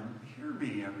them, hear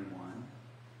me, everyone,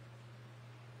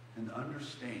 and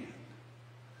understand.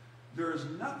 There is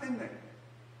nothing that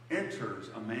enters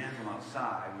a man from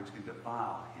outside which can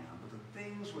defile him, but the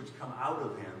things which come out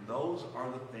of him, those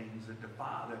are the things that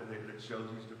defile, that shows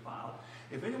he's defiled.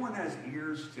 If anyone has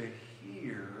ears to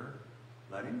hear,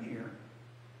 let him hear.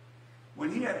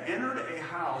 When he had entered a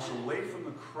house away from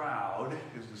the crowd,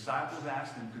 his disciples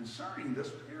asked him concerning this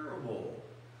parable.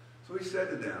 So he said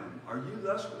to them, are you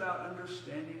thus without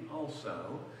understanding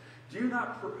also? Do you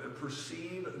not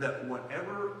perceive that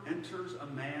whatever enters a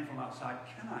man from outside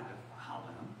cannot defile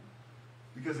him,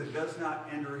 because it does not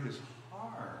enter his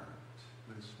heart,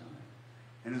 but his stomach,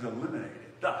 and is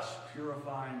eliminated, thus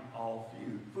purifying all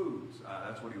foods.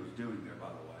 That's what he was doing there, by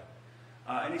the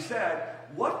way. And he said,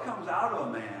 what comes out of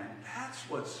a man, that's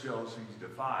what shows he's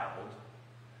defiled.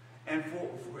 And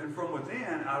from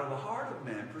within, out of the heart of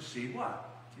men, proceed what?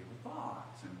 Evil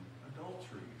thoughts, and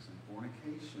adulteries, and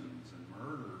fornications, and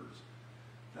murders,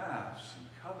 thefts, and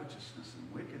covetousness,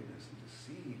 and wickedness, and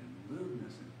deceit, and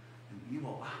lewdness, and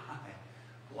evil eye,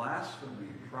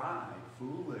 blasphemy, pride,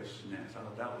 foolishness. I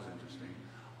thought that was interesting.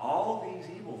 All these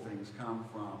evil things come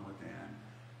from within,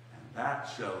 and that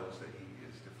shows that he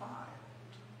is defiled.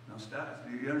 Now,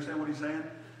 do you understand what he's saying?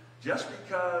 Just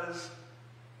because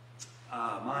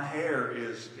my hair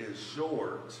is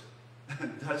short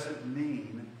doesn't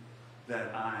mean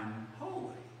that I'm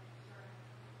holy.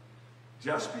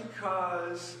 Just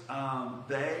because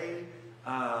they,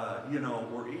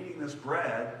 were eating this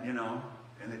bread, and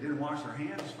they didn't wash their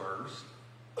hands first,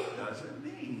 doesn't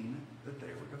mean that they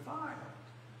were defiled.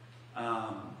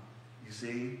 You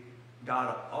see,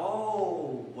 God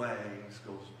always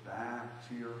goes back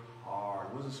to your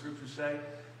heart. What does the scripture say?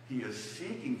 He is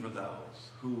seeking for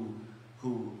those who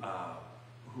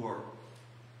are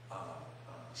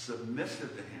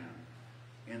submissive to him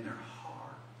in their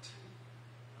heart.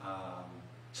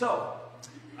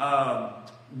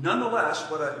 Nonetheless,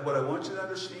 what I want you to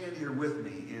understand here with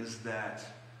me is that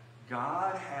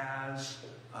God has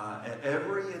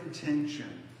every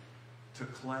intention to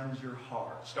cleanse your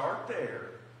heart. Start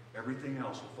there. Everything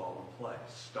else will fall in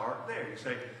place. Start there. You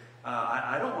say,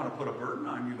 I don't want to put a burden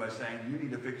on you by saying you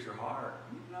need to fix your heart.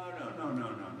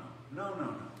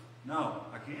 No,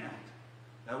 I can't.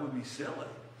 That would be silly.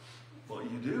 What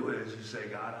you do is you say,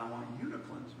 God, I want you to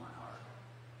cleanse my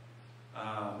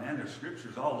heart. There's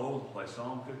scriptures all over the place.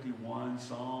 Psalm 51,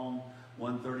 Psalm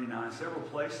 139, several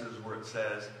places where it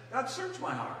says, God, search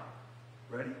my heart.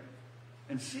 Ready?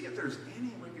 And see if there's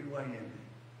any wicked way in me.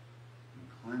 And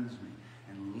cleanse me.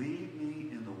 And lead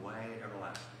me in the way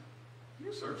everlasting.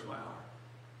 You search my heart.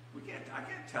 I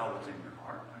can't tell what's in your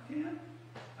heart. I can't.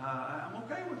 I'm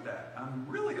okay with that. I'm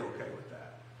really okay with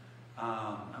that.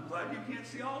 I'm glad you can't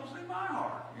see all that's in my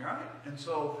heart. Right? And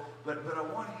so, but I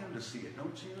want him to see it,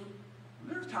 don't you? And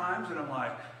there's times that I'm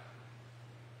like,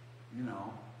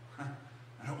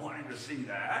 I don't want him to see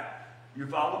that. You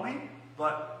follow me?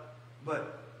 But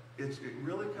it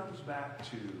really comes back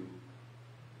to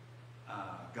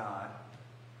God.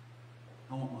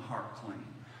 I want my heart clean.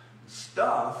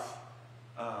 Stuff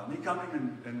me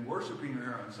coming and worshiping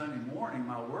here on Sunday morning,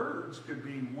 my words could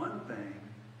be one thing.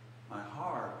 My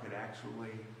heart could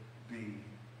actually be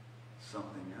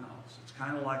something else. It's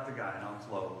kind of like the guy, and I'll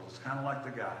close. It's kind of like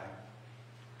the guy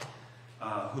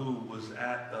who was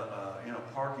at in a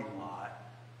parking lot,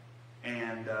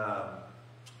 and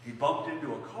he bumped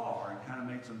into a car and kind of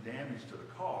made some damage to the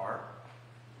car,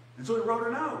 and so he wrote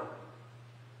a note.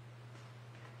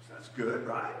 So that's good,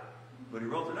 right? But he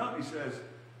wrote the note and he says,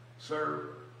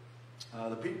 "Sir,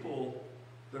 the people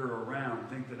that are around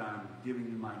think that I'm giving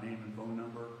you my name and phone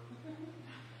number.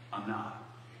 I'm not.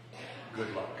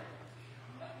 Good luck."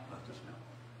 Left his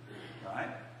note. Right?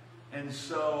 And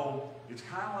so it's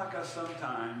kind of like us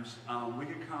sometimes. We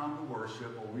can come to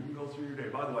worship, or we can go through your day.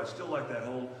 By the way, I still like that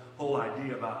whole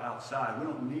idea about outside. We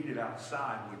don't need it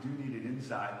outside. We do need it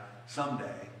inside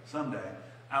someday.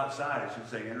 Outside, it should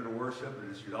say enter to worship, and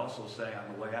it should also say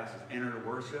on the way out, it says enter to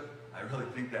worship. I really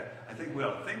think that. I think we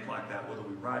ought to think like that, whether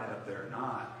we write it up there or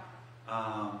not.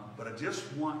 But I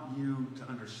just want you to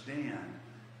understand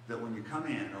that when you come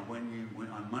in, or when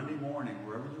on Monday morning,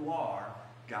 wherever you are,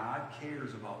 God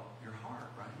cares about your heart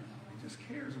right now. He just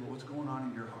cares about what's going on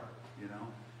in your heart, you know?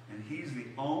 And He's the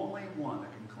only one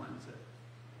that can cleanse it.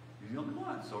 He's the only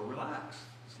one, so relax.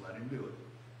 Just let Him do it.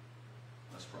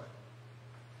 Let's pray.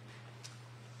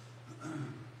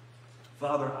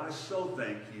 Father, I so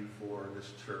thank you for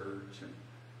this church. And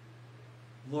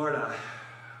Lord,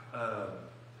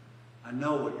 I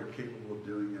know what you're capable of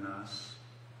doing in us.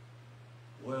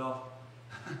 Well,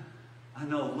 I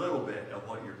know a little bit of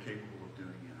what you're capable of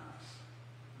doing in us.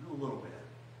 I know a little bit.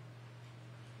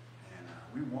 And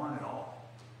we want it all.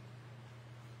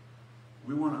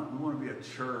 We want to be a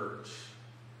church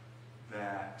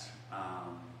that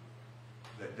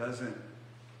doesn't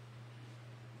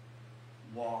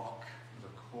walk with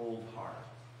a cold heart,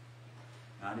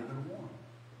 not even warm.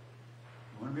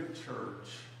 We want to be a church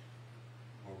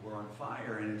where we're on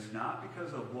fire, and it's not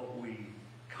because of what we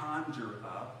conjure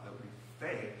up, that we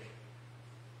fake,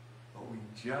 but we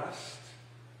just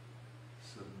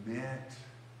submit,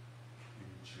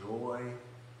 enjoy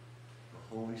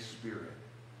the Holy Spirit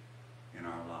in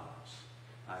our lives.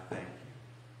 I thank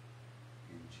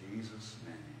you. In Jesus'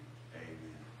 name,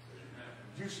 amen.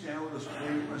 Would you stand with us, please?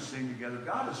 We're going to sing together.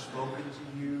 God has spoken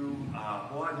to you.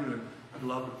 I'd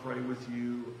love to pray with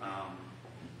you.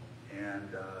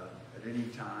 At any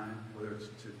time, whether it's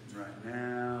right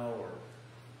now or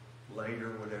later,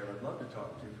 whatever, I'd love to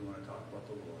talk to you if you want to talk about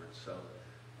the Lord. So,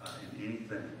 in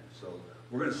anything. So,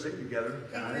 we're going to sing together,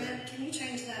 guys. Hey, Grant, can you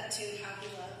change that to How He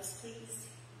Loves, please?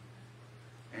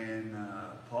 And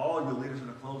Paul, you'll lead us in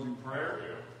a closing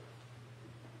prayer.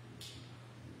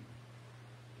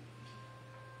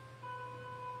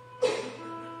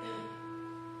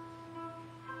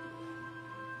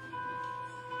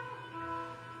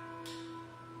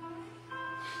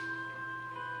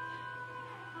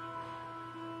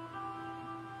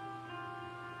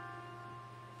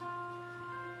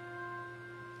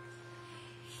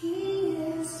 He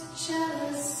is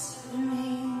jealous for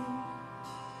me.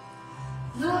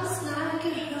 Love's like a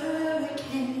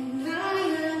hurricane. I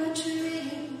am a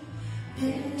tree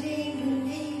bending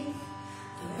beneath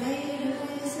the weight of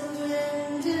His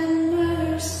wind and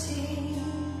mercy.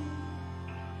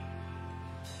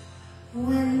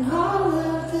 When all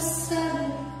of the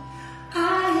sudden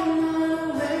I am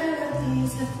unaware of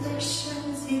these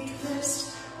afflictions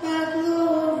eclipsed by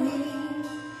glory,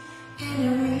 and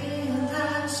I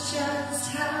realize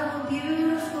just how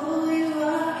beautiful you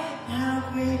are, how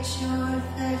great your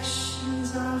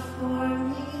affections are for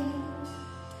me.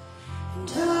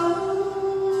 And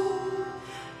oh,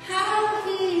 how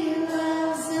He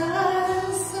loves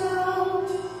us so.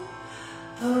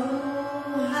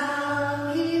 Oh,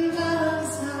 how He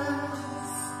loves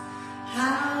us,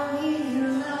 how He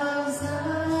loves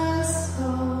us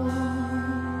so.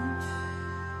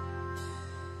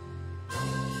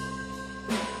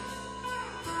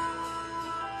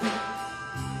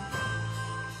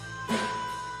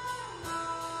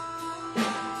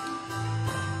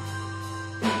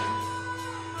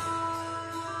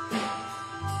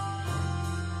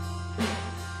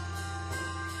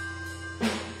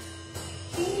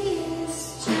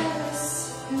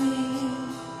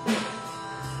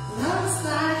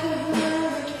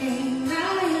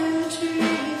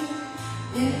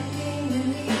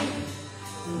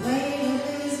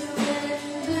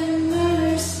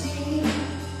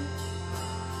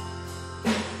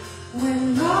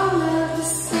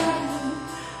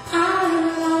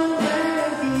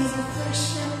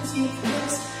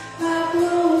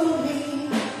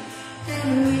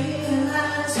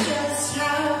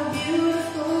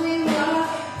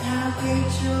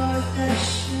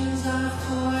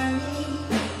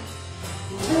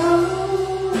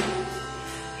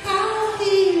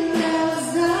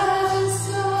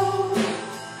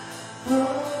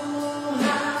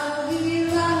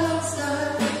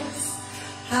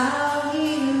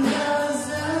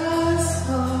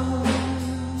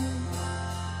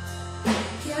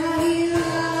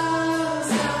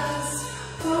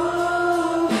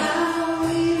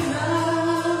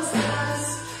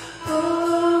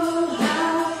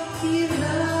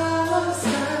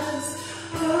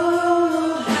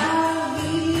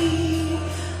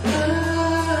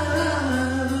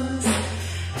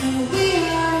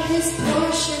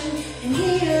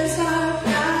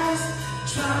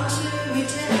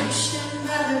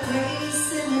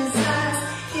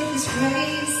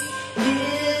 grace.